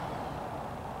house.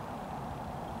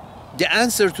 The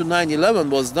answer to 9/11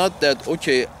 was not that,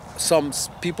 okay, some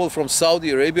people from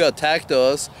Saudi Arabia attacked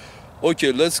us,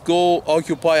 okay, let's go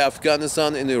occupy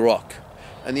Afghanistan and Iraq.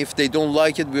 and if they don't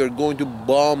like it, we are going to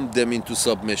bomb them into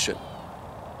submission.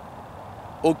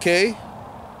 Okay?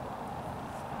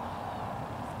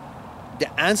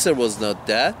 The answer was not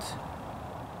that.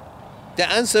 The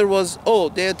answer was, oh,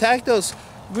 they attacked us.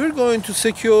 We're going to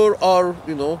secure our,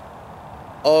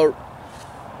 our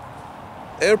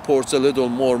airports a little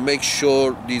more, make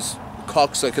sure these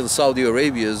cocksucking Saudi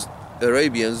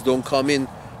Arabians don't come in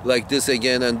like this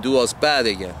again and do us bad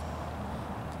again.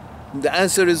 The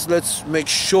answer is, let's make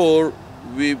sure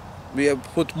we have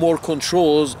put more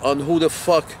controls on who the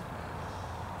fuck,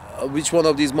 which one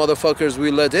of these motherfuckers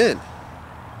we let in.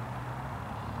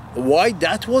 Why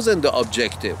that wasn't the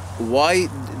objective? Why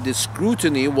the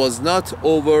scrutiny was not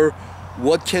over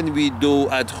what can we do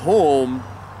at home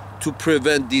to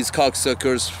prevent these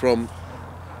cocksuckers from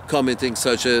committing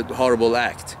such a horrible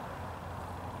act?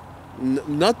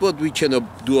 Not what we can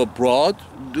do abroad.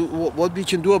 What we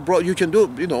can do abroad, you can do.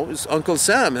 Uncle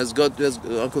Sam has got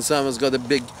a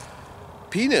big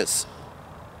penis.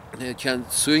 He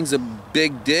swings a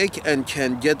big dick and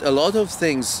can get a lot of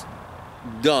things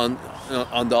done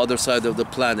on the other side of the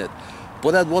planet.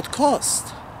 But at what cost?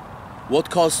 What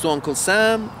cost to Uncle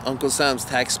Sam, Uncle Sam's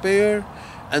taxpayer,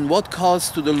 and what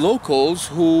cost to the locals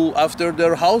who, after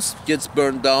their house gets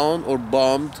burned down or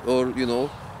bombed or,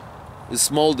 is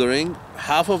smoldering,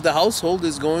 half of the household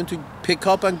is going to pick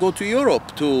up and go to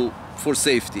Europe for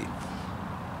safety,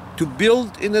 to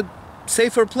build in a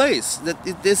safer place.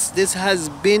 This has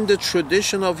been the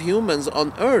tradition of humans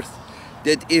on Earth,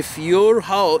 that if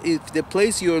the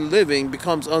place you're living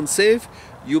becomes unsafe,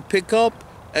 you pick up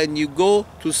and you go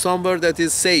to somewhere that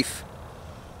is safe.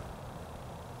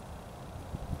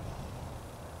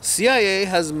 CIA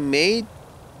has made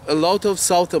a lot of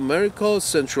South America,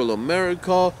 Central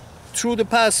America, through the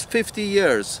past 50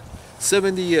 years,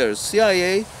 70 years.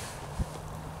 CIA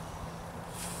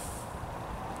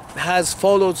has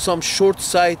followed some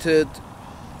short-sighted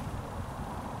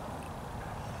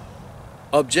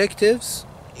objectives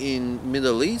in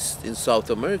Middle East, in South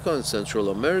America, in Central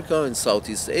America, in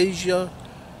Southeast Asia.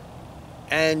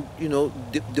 And,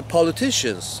 the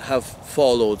politicians have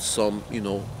followed some,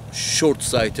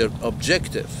 short-sighted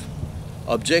objectives.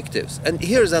 And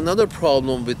here's another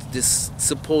problem with this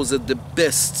supposed the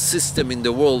best system in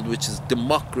the world, which is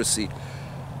democracy.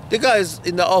 The guy is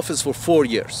in the office for 4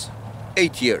 years,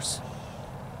 8 years.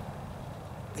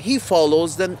 He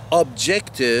follows then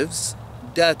objectives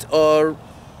that are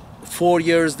 4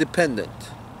 years dependent.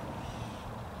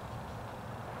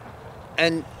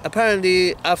 And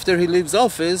apparently after he leaves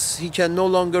office, he can no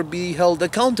longer be held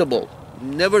accountable.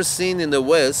 Never seen in the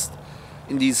West,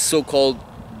 in these so-called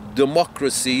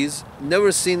democracies,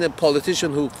 never seen a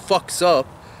politician who fucks up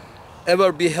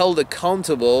ever be held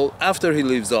accountable after he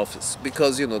leaves office,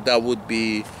 because that would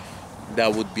be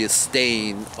a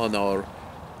stain on our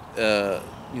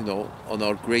on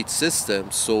our great system.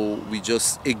 So we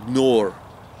just ignore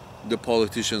the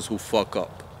politicians who fuck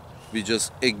up. We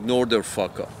just ignore their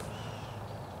fuck up,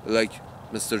 like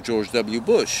Mr. George W.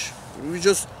 Bush. We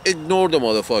just ignore the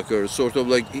motherfucker. Sort of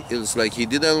like, it's like he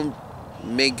didn't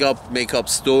make up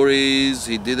stories.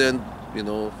 He didn't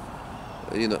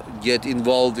get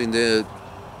involved in the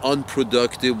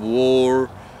unproductive war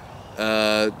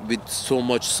with so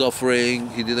much suffering.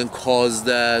 He didn't cause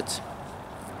that.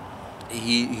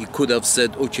 He could have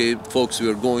said, okay, folks, we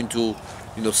are going to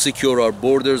secure our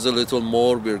borders a little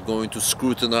more. We're going to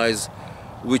scrutinize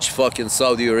which fucking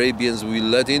Saudi Arabians we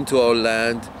let into our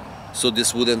land, so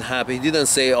this wouldn't happen. He didn't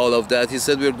say all of that. He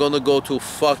said, we're gonna go to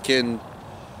fucking,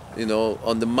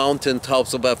 on the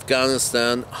mountaintops of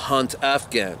Afghanistan, hunt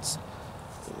Afghans.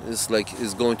 It's like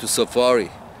he's going to safari.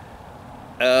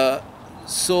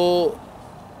 So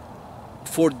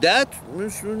for that,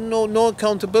 there's no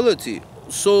accountability.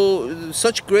 So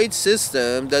such great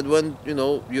system that when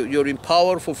you're in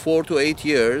power for 4 to 8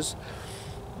 years,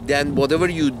 then whatever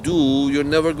you do, you're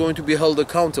never going to be held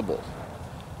accountable.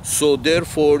 So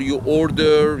therefore, you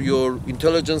order your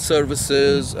intelligence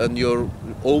services and your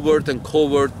overt and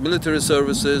covert military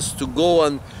services to go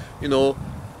and,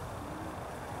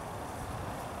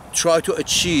 try to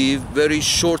achieve very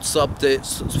short-sighted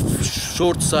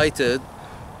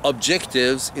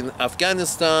objectives in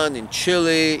Afghanistan, in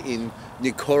Chile, in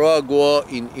Nicaragua,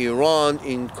 in Iran,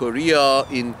 in Korea,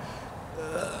 in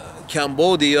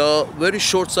Cambodia. Very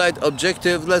short-sighted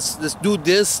objective. Let's do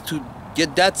this to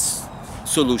get that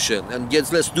solution, and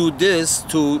let's do this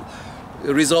to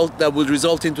that will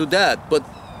result into that. But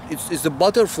it's the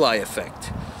butterfly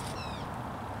effect.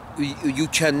 You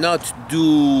cannot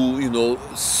do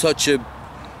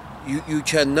you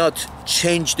cannot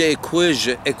change the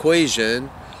equation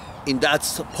in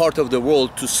that part of the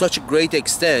world to such a great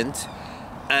extent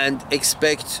and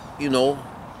expect, no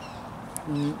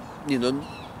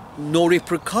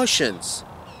repercussions.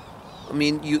 I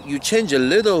mean, you change a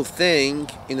little thing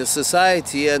in a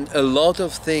society and a lot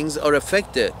of things are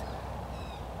affected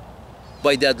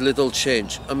by that little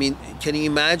change. I mean, can you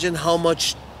imagine how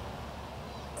much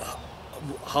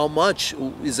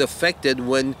is affected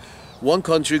when one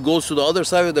country goes to the other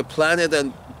side of the planet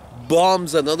and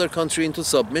bombs another country into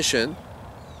submission?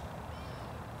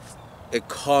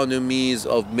 Economies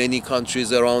of many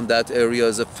countries around that area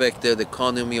is affected.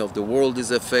 Economy of the world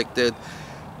is affected.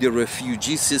 The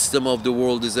refugee system of the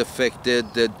world is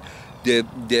affected.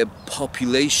 The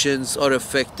populations are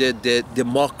affected. The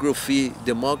demography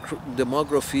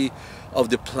of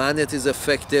the planet is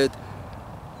affected.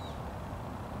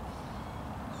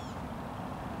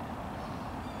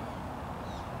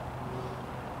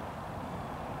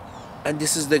 And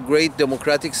this is the great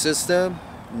democratic system.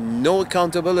 No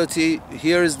accountability.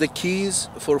 Here is the keys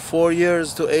for 4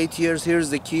 years to 8 years. Here's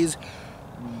the keys.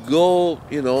 Go,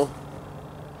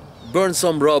 burn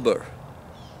some rubber.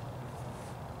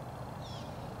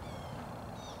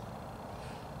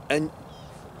 And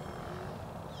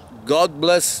God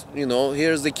bless,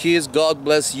 here's the keys. God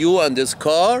bless you and this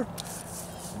car.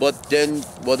 But then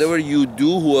whatever you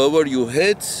do, whoever you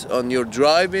hit on your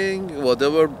driving,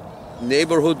 whatever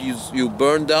neighborhood you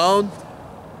burn down,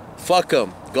 fuck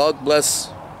them. God bless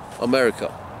America.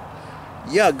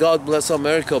 Yeah, God bless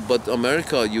America, but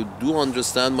America, you do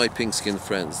understand, my pink-skinned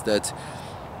friends, that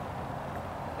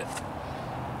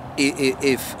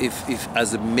if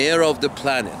as a mayor of the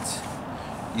planet,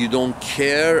 you don't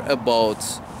care about,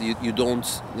 you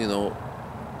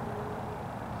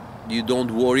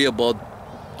don't worry about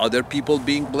other people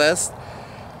being blessed,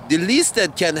 the least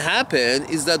that can happen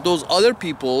is that those other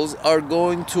peoples are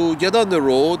going to get on the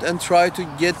road and try to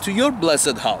get to your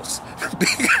blessed house.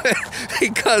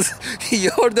 Because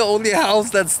you're the only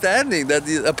house that's standing.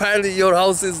 Apparently your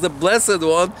house is the blessed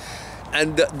one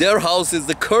and their house is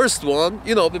the cursed one.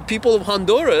 The people of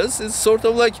Honduras is sort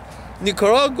of like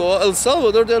Nicaragua, El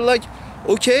Salvador. They're like,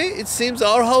 okay, it seems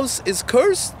our house is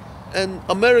cursed and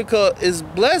America is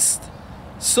blessed,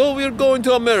 so we're going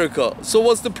to America. So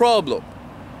what's the problem?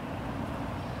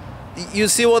 You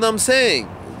see what I'm saying?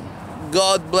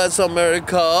 God bless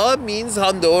America means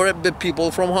Honduras, the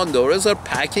people from Honduras are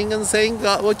packing and saying,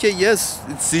 okay, yes,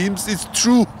 it seems it's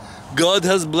true. God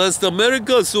has blessed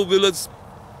America, so let's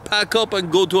pack up and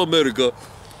go to America.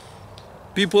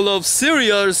 People of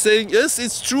Syria are saying, yes,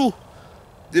 it's true.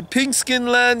 The pink-skin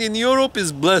land in Europe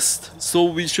is blessed, so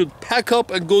we should pack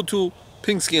up and go to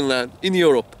pink-skin land in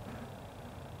Europe.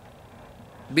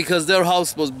 Because their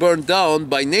house was burned down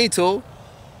by NATO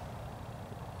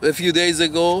a few days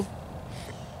ago,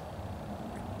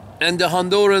 and the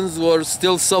Hondurans were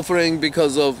still suffering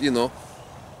because of,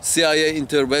 CIA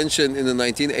intervention in the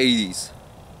 1980s,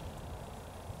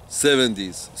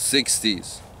 70s,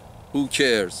 60s. Who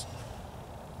cares?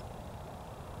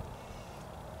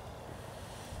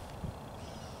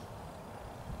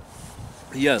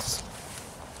 Yes,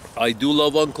 I do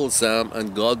love Uncle Sam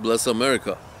and God bless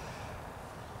America.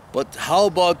 But how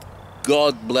about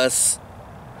God bless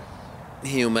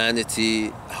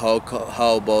humanity? How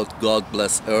about God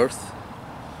bless Earth?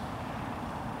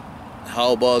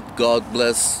 How about God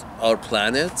bless our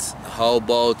planet? How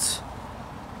about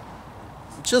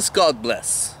just God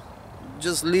bless?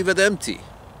 Just leave it empty.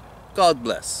 God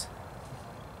bless.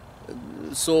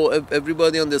 So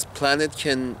everybody on this planet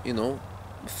can,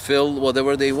 fill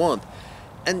whatever they want.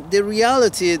 And the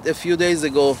reality, a few days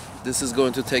ago, this is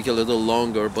going to take a little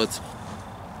longer, but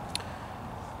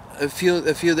a few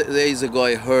days ago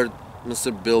I heard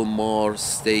Mr. Bill Maher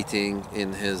stating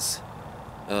in his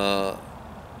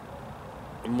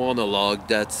monologue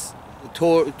that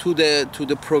to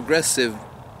the progressive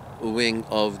wing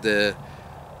of the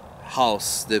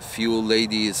House, the few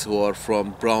ladies who are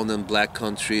from brown and black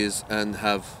countries and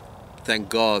have, thank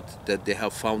God, that they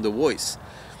have found a voice,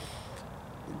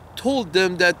 told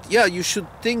them that, yeah, you should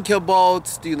think about,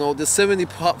 the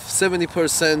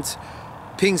 70%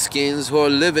 pink-skins who are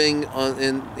living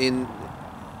in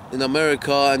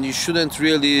America, and you shouldn't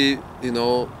really,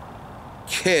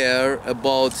 care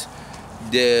about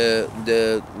the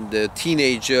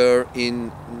teenager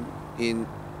in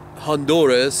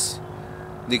Honduras,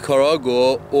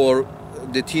 Nicaragua, or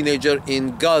the teenager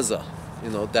in Gaza,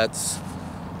 that's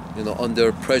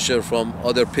under pressure from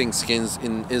other pink-skins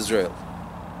in Israel.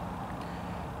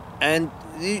 And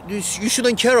you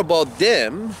shouldn't care about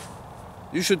them.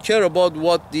 You should care about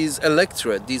what these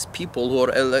people who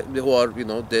are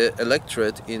the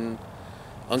electorate in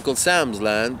Uncle Sam's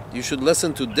land, you should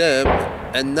listen to them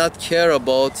and not care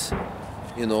about,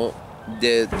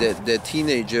 the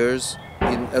teenagers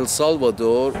in El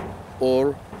Salvador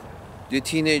or the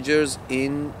teenagers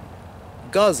in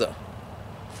Gaza.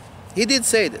 He did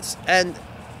say this, and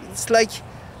it's like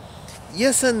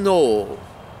yes and no,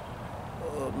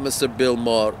 Mr. Bill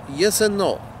Maher. Yes and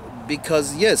no,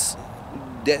 because yes,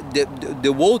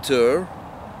 the voter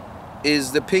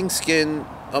is the pink-skinned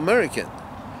American,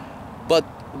 but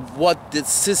what the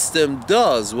system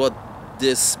does, what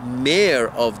this mayor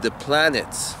of the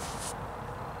planet,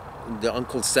 the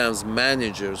Uncle Sam's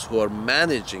managers who are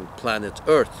managing planet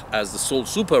Earth as the sole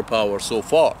superpower so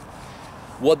far,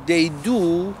 what they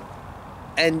do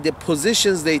and the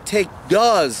positions they take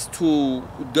does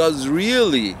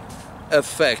really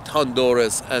affect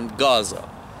Honduras and Gaza.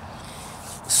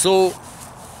 So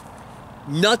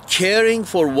not caring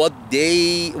for what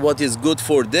is good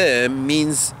for them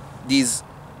means these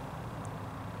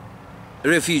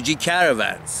refugee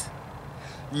caravans.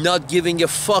 Not giving a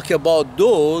fuck about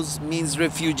those means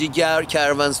refugee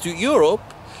caravans to Europe.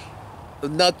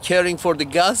 Not caring for the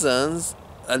Gazans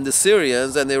and the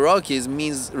Syrians and the Iraqis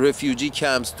means refugee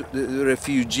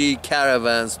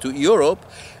caravans to Europe.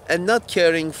 And not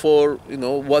caring for,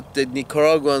 what the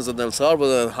Nicaraguans and El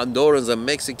Salvador and Hondurans and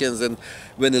Mexicans and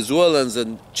Venezuelans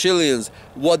and Chileans,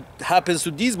 what happens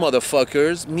to these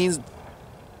motherfuckers means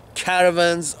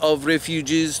caravans of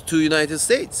refugees to United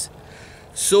States.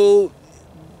 So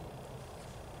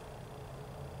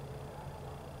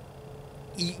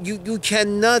you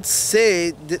cannot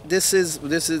say this was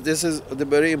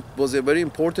very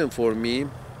important for me,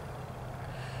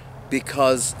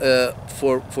 because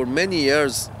for many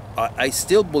years I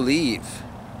still believe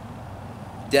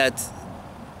that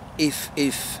if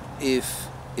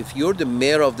you're the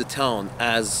mayor of the town,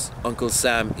 as Uncle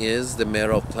Sam is the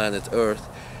mayor of planet Earth,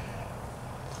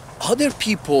 other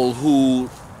people who,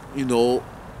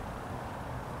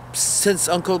 since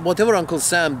whatever Uncle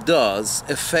Sam does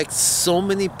affects so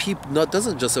many people,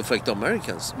 doesn't just affect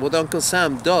Americans. What Uncle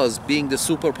Sam does, being the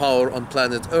superpower on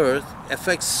planet Earth,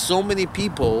 affects so many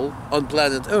people on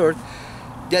planet Earth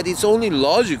that it's only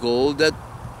logical that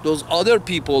those other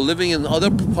people living in other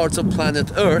parts of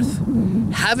planet Earth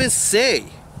have a say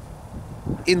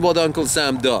in what Uncle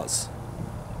Sam does.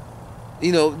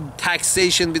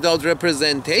 Taxation without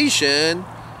representation,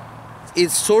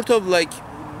 it's sort of like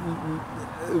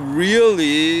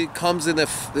really comes in it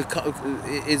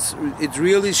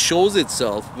really shows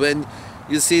itself when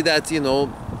you see that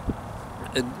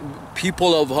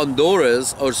people of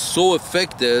Honduras are so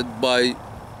affected by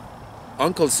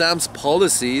Uncle Sam's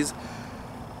policies,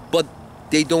 but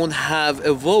they don't have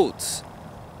a vote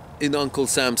in Uncle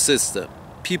Sam's system.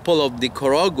 People of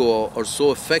Nicaragua are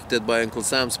so affected by Uncle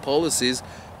Sam's policies,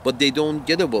 but they don't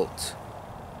get a vote.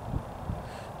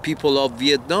 People of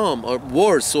Vietnam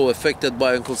were so affected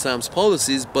by Uncle Sam's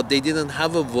policies, but they didn't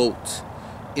have a vote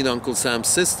in Uncle Sam's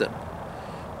system.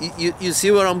 You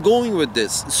see where I'm going with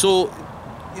this? So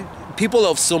people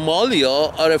of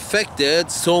Somalia are affected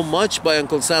so much by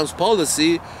Uncle Sam's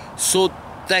policy, so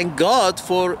thank God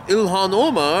for Ilhan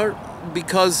Omar,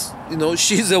 because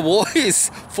she's a voice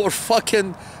for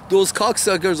fucking those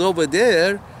cocksuckers over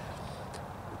there,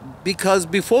 because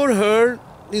before her,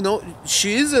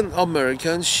 she is an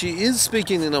American, she is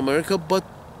speaking in America, but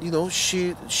you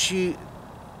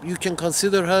can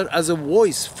consider her as a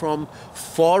voice from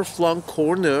far-flung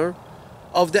corner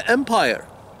of the empire,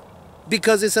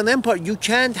 because it's an empire. You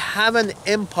can't have an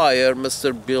empire,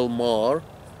 Mr. Bill Maher.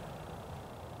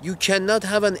 You cannot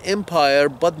have an empire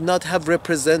but not have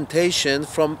representation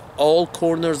from all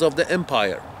corners of the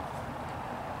empire.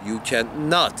 You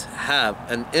cannot have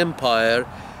an empire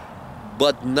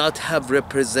but not have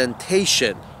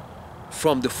representation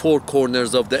from the four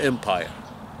corners of the empire.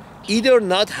 Either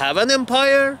not have an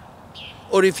empire,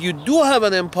 or if you do have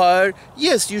an empire,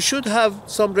 yes, you should have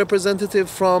some representative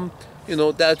from,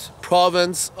 that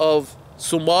province of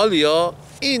Somalia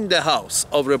in the House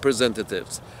of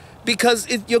Representatives. Because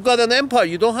you got an empire,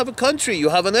 you don't have a country, you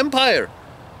have an empire.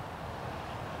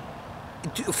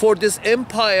 For this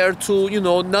empire to,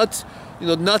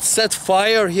 not set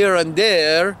fire here and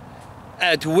there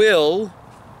at will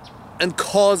and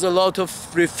cause a lot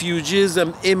of refugees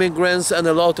and immigrants and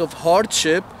a lot of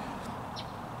hardship,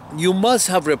 you must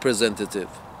have representative.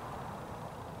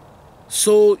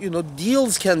 So,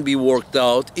 deals can be worked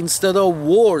out instead of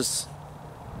wars.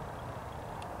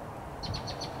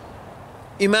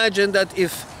 Imagine that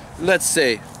if, let's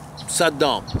say,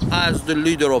 Saddam, as the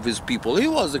leader of his people, he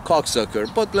was a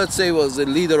cocksucker, but let's say he was the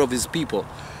leader of his people.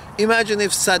 Imagine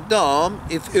if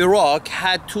if Iraq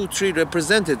had 2-3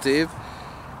 representatives,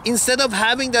 instead of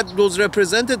having those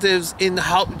representatives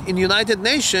in United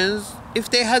Nations, if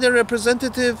they had a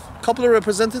representative, couple of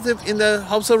representative in the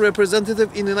House of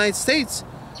Representatives in the United States,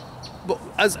 but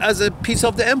as a piece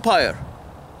of the empire,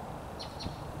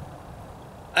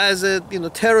 as a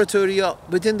territory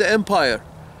within the empire,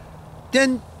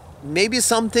 then maybe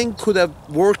something could have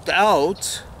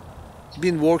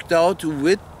been worked out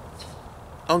with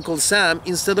Uncle Sam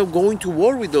instead of going to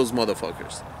war with those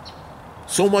motherfuckers.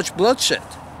 So much bloodshed.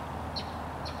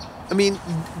 I mean,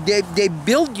 they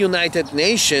built United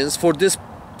Nations for this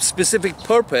specific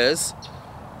purpose,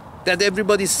 that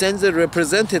everybody sends a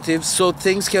representative so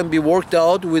things can be worked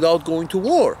out without going to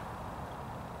war.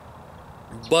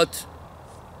 But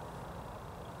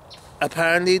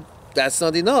apparently that's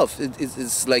not enough.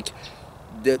 It's like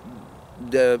the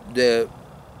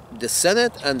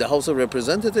Senate and the House of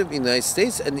Representatives in the United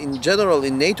States and in general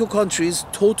in NATO countries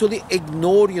totally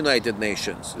ignore United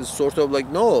Nations. It's sort of like,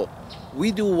 no,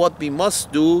 we do what we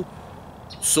must do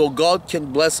so God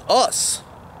can bless us.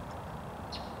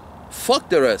 Fuck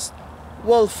the rest.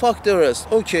 Well, fuck the rest.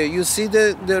 Okay, you see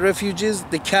the refugees,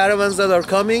 the caravans that are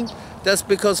coming? That's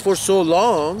because for so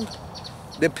long,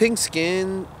 the pink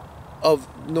skin of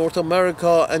North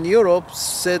America and Europe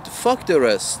said, fuck the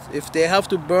rest. If they have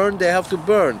to burn, they have to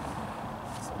burn.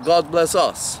 God bless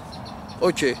us.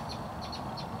 Okay.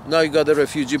 Now you got a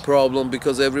refugee problem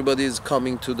because everybody is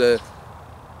coming to the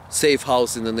safe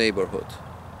house in the neighborhood.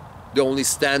 The only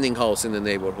standing house in the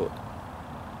neighborhood.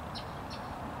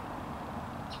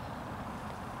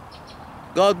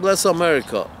 God bless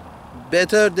America.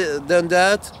 Better than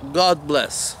that, God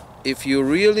bless. If you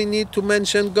really need to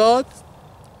mention God,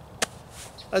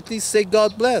 at least say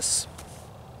God bless.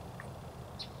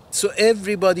 So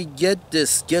everybody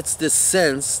gets this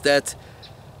sense that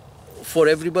for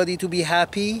everybody to be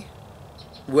happy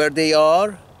where they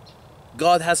are,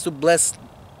 God has to bless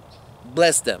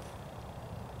them.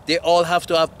 They all have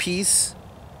to have peace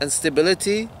and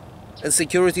stability and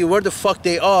security where the fuck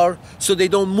they are, so they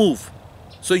don't move.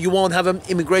 So you won't have an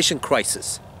immigration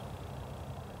crisis.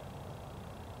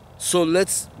 So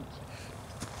let's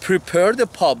prepare the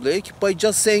public by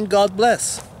just saying God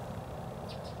bless.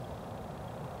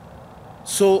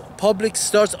 So public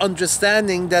starts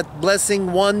understanding that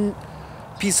blessing one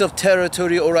piece of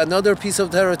territory or another piece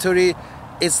of territory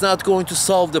is not going to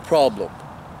solve the problem.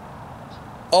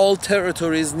 All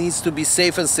territories needs to be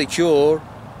safe and secure,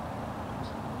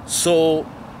 so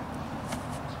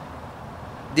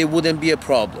there wouldn't be a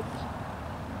problem.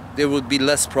 There would be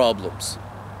less problems.